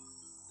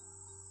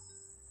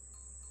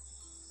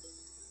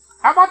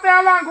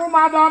 Abotelangu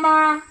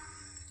Madoma.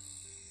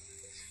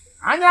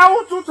 Anya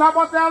wututu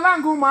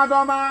abotelangu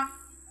Madoma.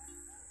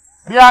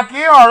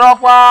 Biaki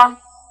Orokwa.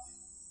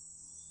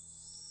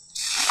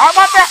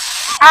 Abote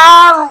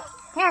Aro.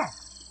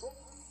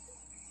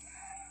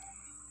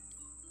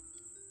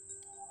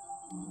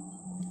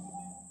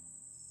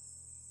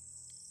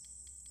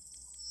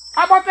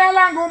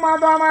 Abotelangu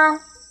Madoma.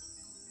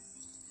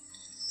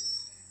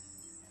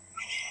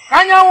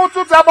 Anya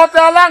wututu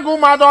abotelangu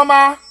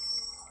Madoma.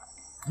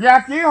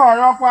 Biaki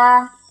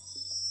Orokwa.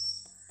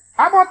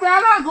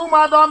 Abotelangu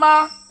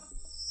Madoma.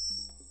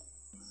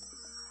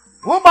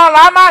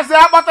 Ubala maze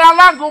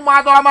abotelangu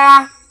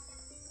Madoma.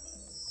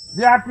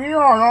 Biaki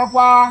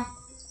Orokwa.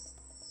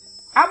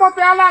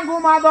 Abotelangu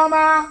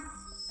Madoma.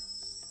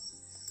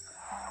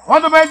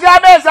 Odumeji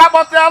abeze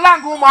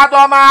abotelangu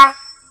Madoma.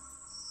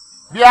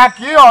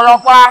 Biaki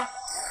Orokwa.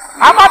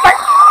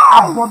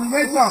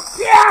 Abomination.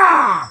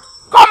 Yeah!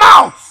 Come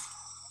out!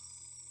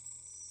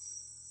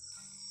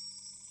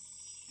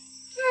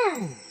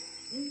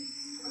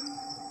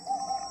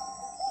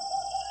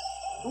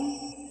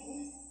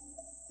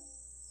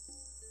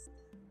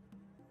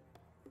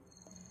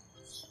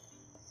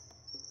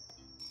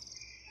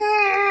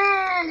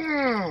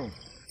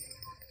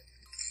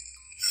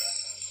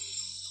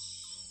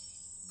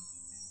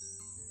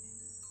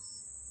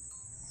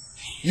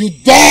 You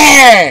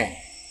dare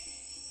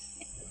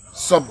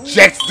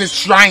subject this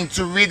shrine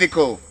to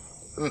ridicule.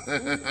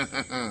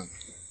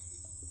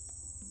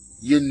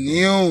 You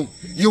knew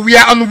you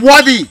were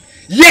unworthy,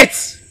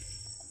 yet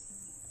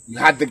you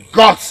had the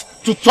guts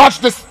to touch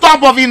the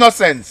stump of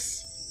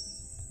innocence.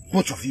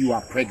 Both of you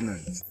are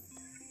pregnant.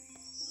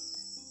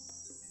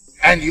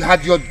 And you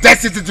had the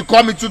audacity to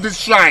come into this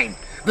shrine,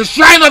 the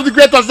shrine of the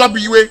great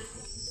Ozokwor.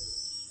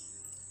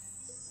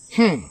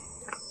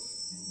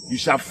 You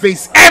shall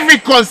face every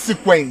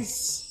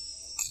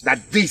consequence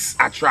that this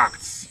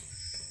attracts.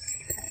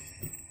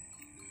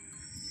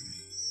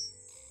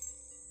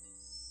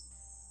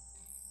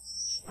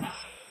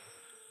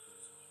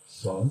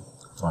 Son,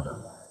 father,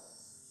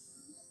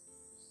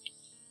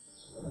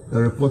 a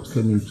report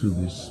came into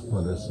this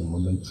palace a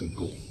moment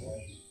ago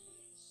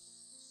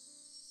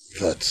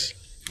that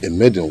a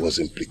maiden was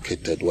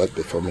implicated while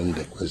performing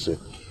the Ngozi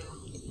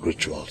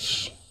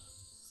rituals,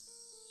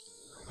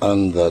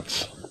 and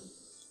that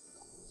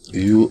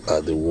you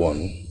are the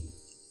one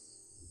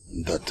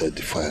that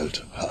defiled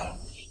her.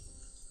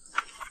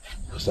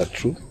 Is that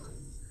true?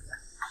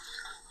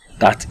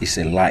 That is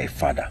a lie,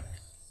 father.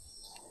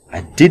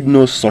 I did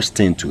no such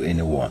thing to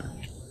anyone.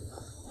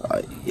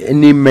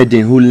 Any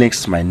maiden who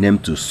links my name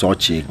to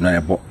such an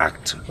ignorable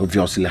act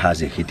obviously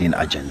has a hidden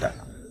agenda.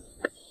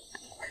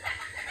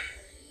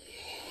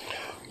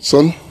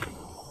 Son,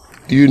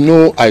 you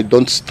know I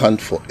don't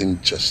stand for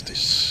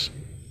injustice.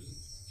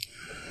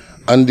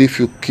 And if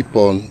you keep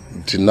on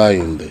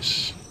denying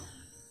this,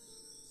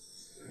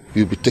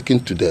 you'll be taken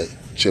to the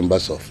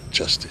chambers of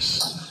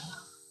justice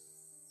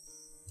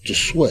to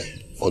swear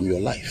on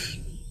your life.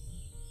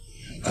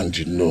 And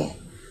you know,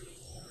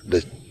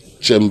 the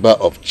chamber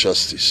of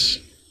justice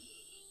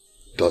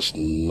does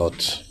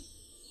not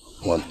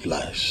want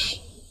lies.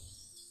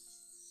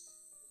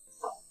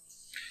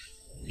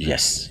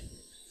 Yes.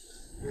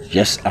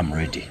 Yes, I'm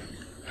ready.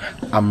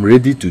 I'm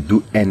ready to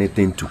do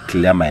anything to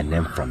clear my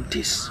name from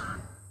this.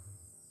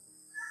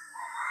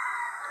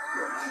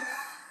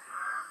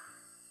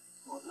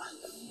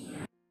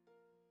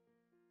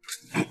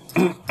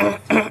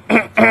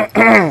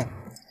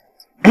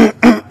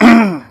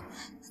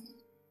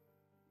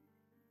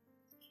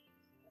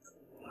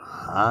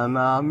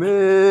 Aname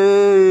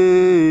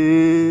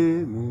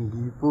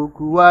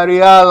mingipoku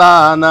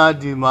wariala na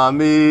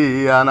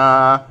dimame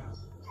ana.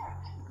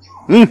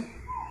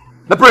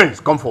 The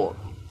prince, come forward.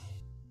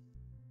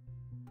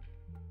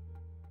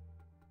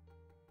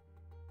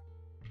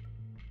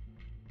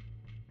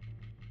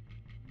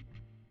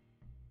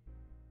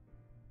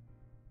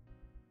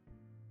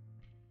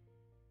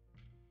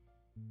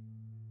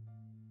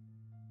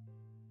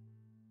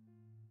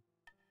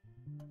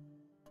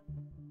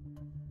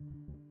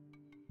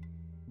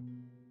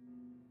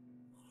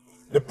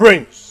 The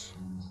prince,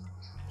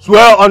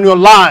 swear on your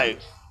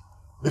life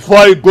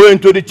before you go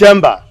into the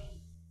chamber.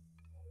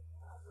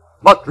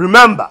 But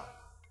remember,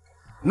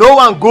 no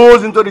one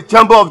goes into the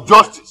chamber of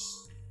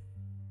justice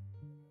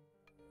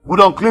with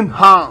unclean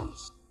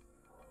hands.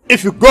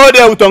 If you go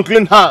there with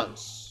unclean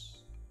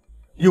hands,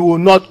 you will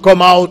not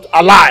come out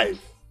alive.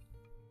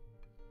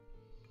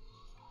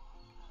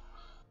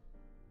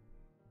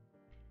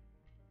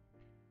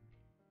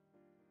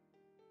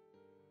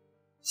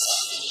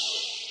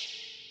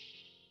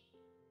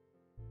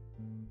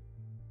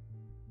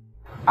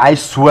 I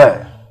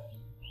swear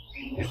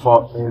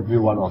before every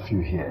one of you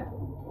here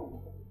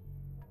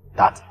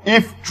that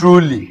if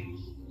truly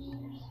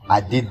I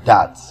did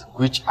that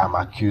which I'm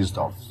accused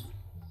of,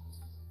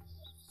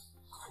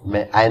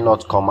 may I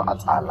not come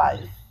out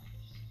alive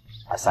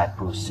as I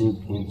proceed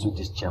into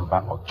this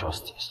chamber of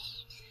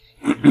justice.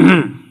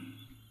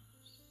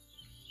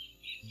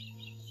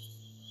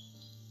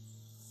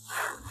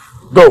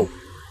 Go.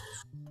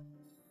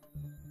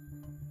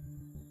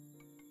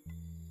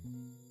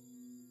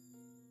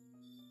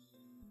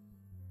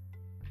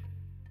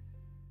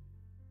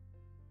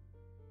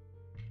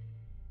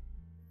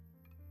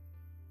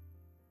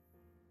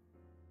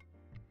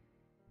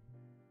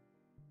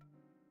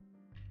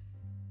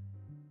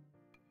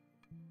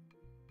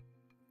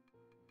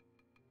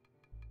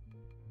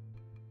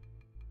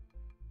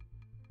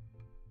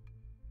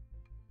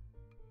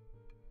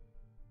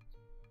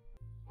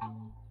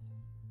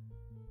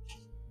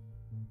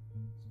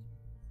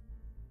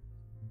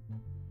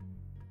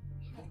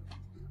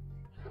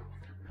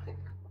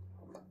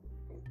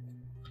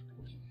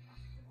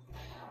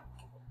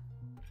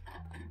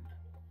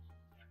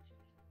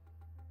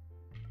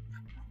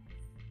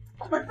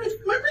 My prince!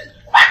 My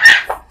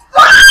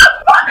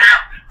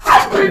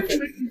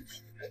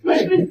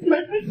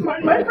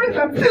prince!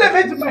 I'm still a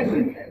virgin, my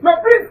prince! My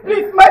prince,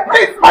 please! My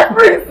prince! My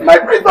prince! My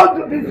prince,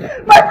 don't do this!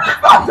 My prince,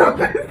 don't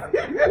do this!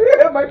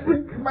 My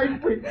prince! My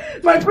prince!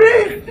 My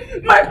prince!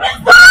 My prince!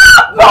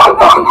 No!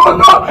 No!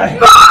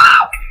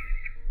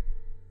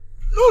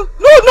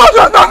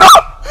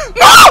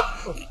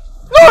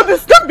 No!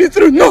 This can't be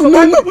true! No!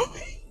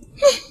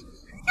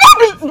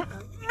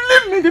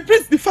 Believe me, the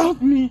prince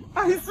defiled me.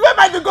 I swear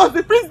by the gods,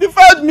 the prince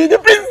defiled me. The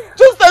prince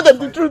just told them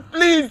the truth,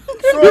 please.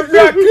 So you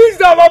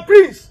accused our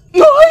prince?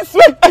 No, I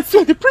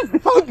swear, the prince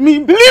defiled me.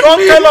 Believe me.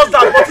 Don't tell us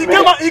that, but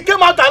he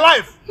came out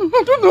alive.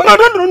 I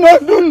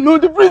don't know.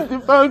 The prince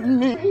defiled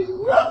me.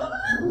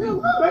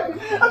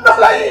 I'm not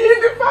lying. He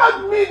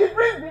defiled me. The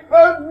prince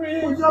defiled me.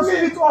 We just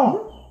say it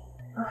all.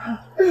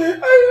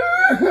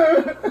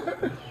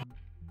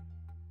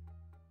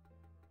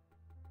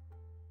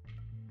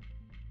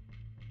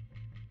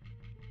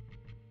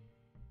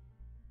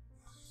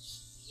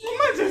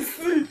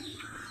 Majesty,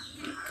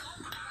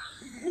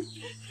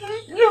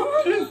 Your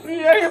Majesty,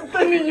 I am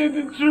telling you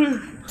the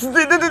truth.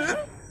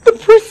 The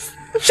priest.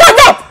 Shut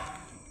up!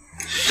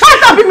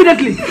 Shut up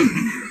immediately!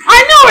 I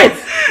know it!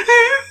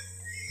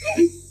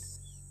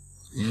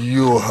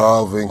 You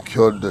have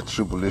incurred the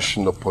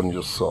tribulation upon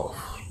yourself.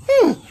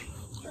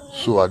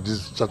 So at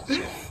this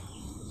juncture,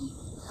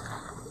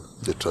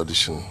 the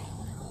tradition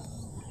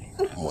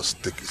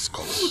must take its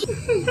course.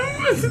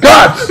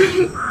 God!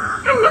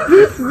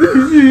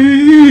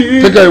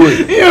 Take her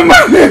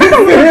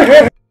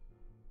away.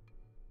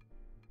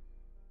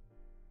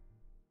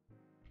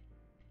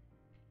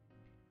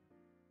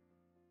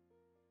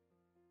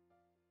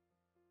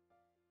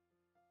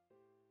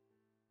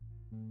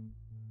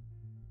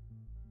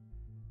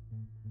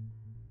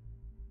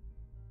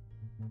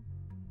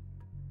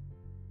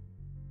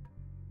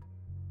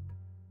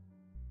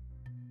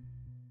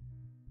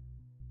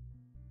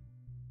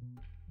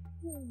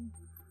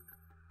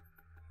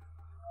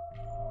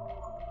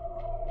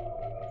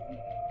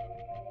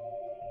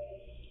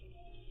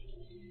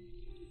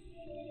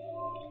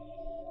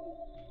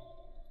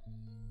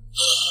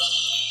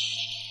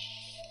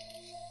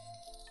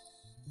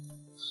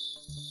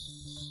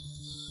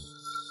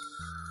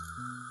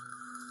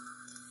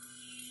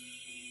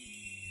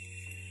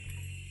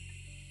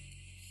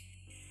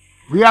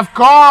 We have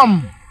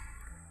come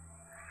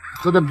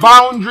to the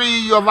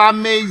boundary of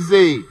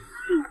Amaze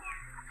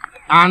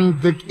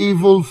and the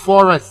evil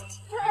forest.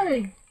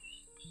 Hey.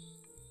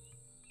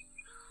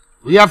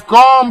 We have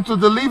come to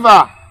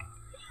deliver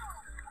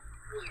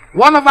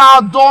one of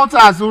our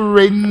daughters,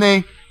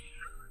 Urenne,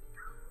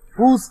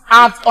 whose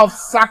act of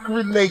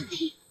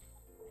sacrilege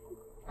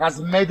has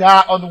made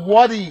her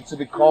unworthy to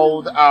be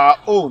called our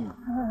own.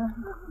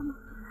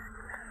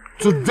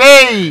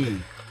 Today,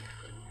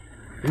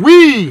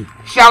 we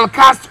shall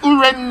cast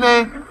Urenne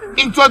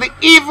into the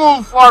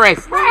evil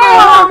forest.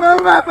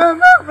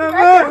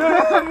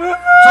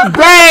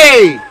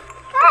 Today,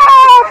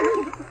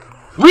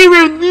 we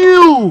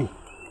renew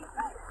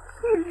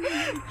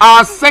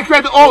our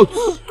sacred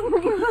oaths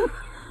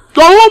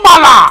to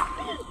Ubala,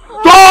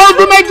 to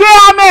the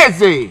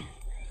Nigerian,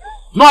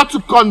 not to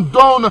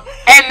condone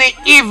any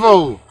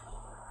evil,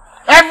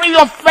 every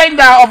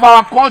offender of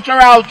our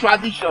cultural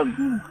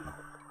tradition,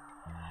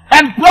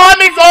 and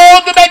promise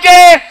all the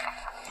Nigerian,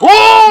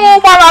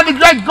 Ubala, the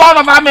great God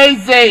of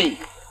Amaze,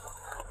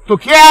 to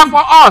care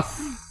for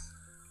us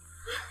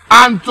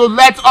and to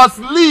let us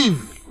live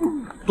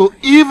to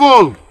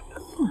evil,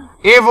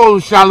 evil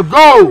shall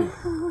go.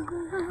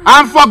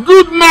 And for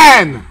good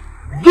men,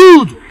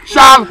 good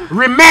shall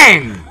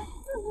remain.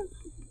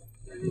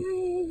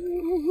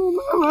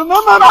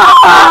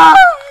 Mama!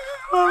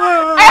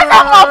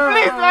 Ezeonu,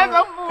 please,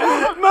 Ezeonu.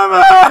 Mama!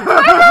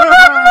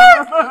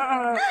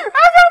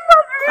 Ezeonu,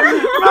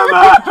 please.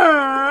 Mama!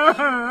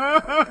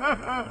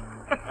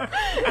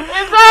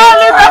 It's my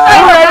only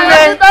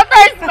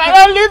daughter. It's my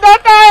only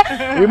daughter.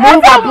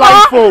 Remove her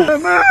blindfold.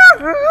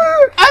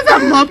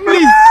 Ezeonu,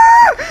 please.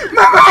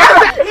 Mama!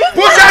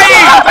 Push her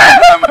in.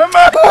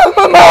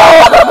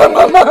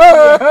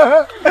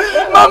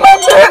 Mama!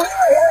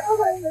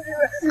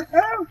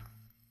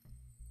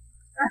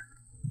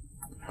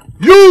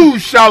 You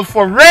shall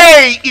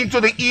foray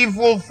into the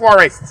evil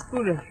forest.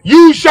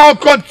 You shall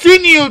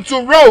continue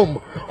to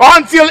roam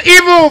until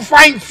evil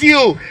finds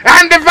you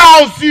and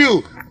devours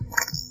you.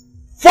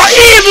 For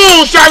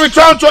evil shall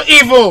return to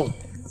evil,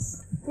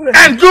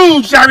 and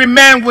good shall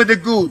remain with the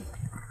good.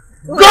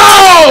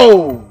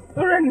 Go!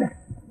 Urenne!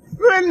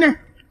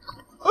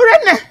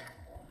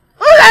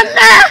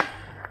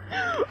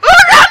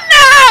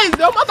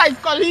 The mother is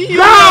calling you.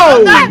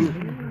 Go!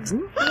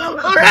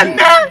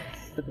 Urenne!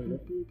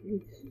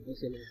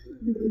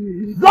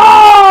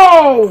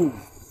 Go!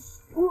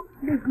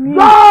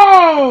 Go!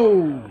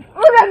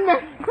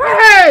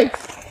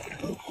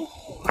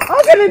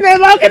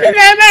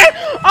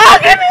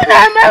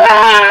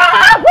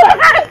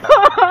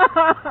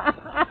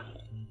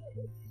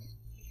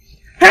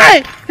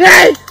 Hey!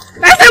 Hey!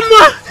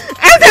 Ezeonu!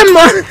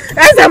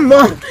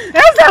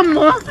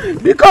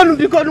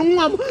 Bikonu,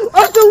 nwam.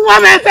 Otu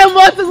nwam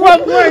Ezeonu.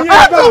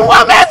 Hapu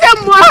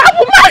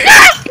maka.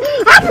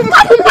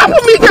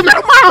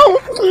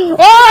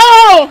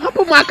 Oh!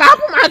 Hapu maka.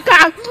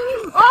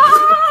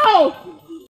 Oh!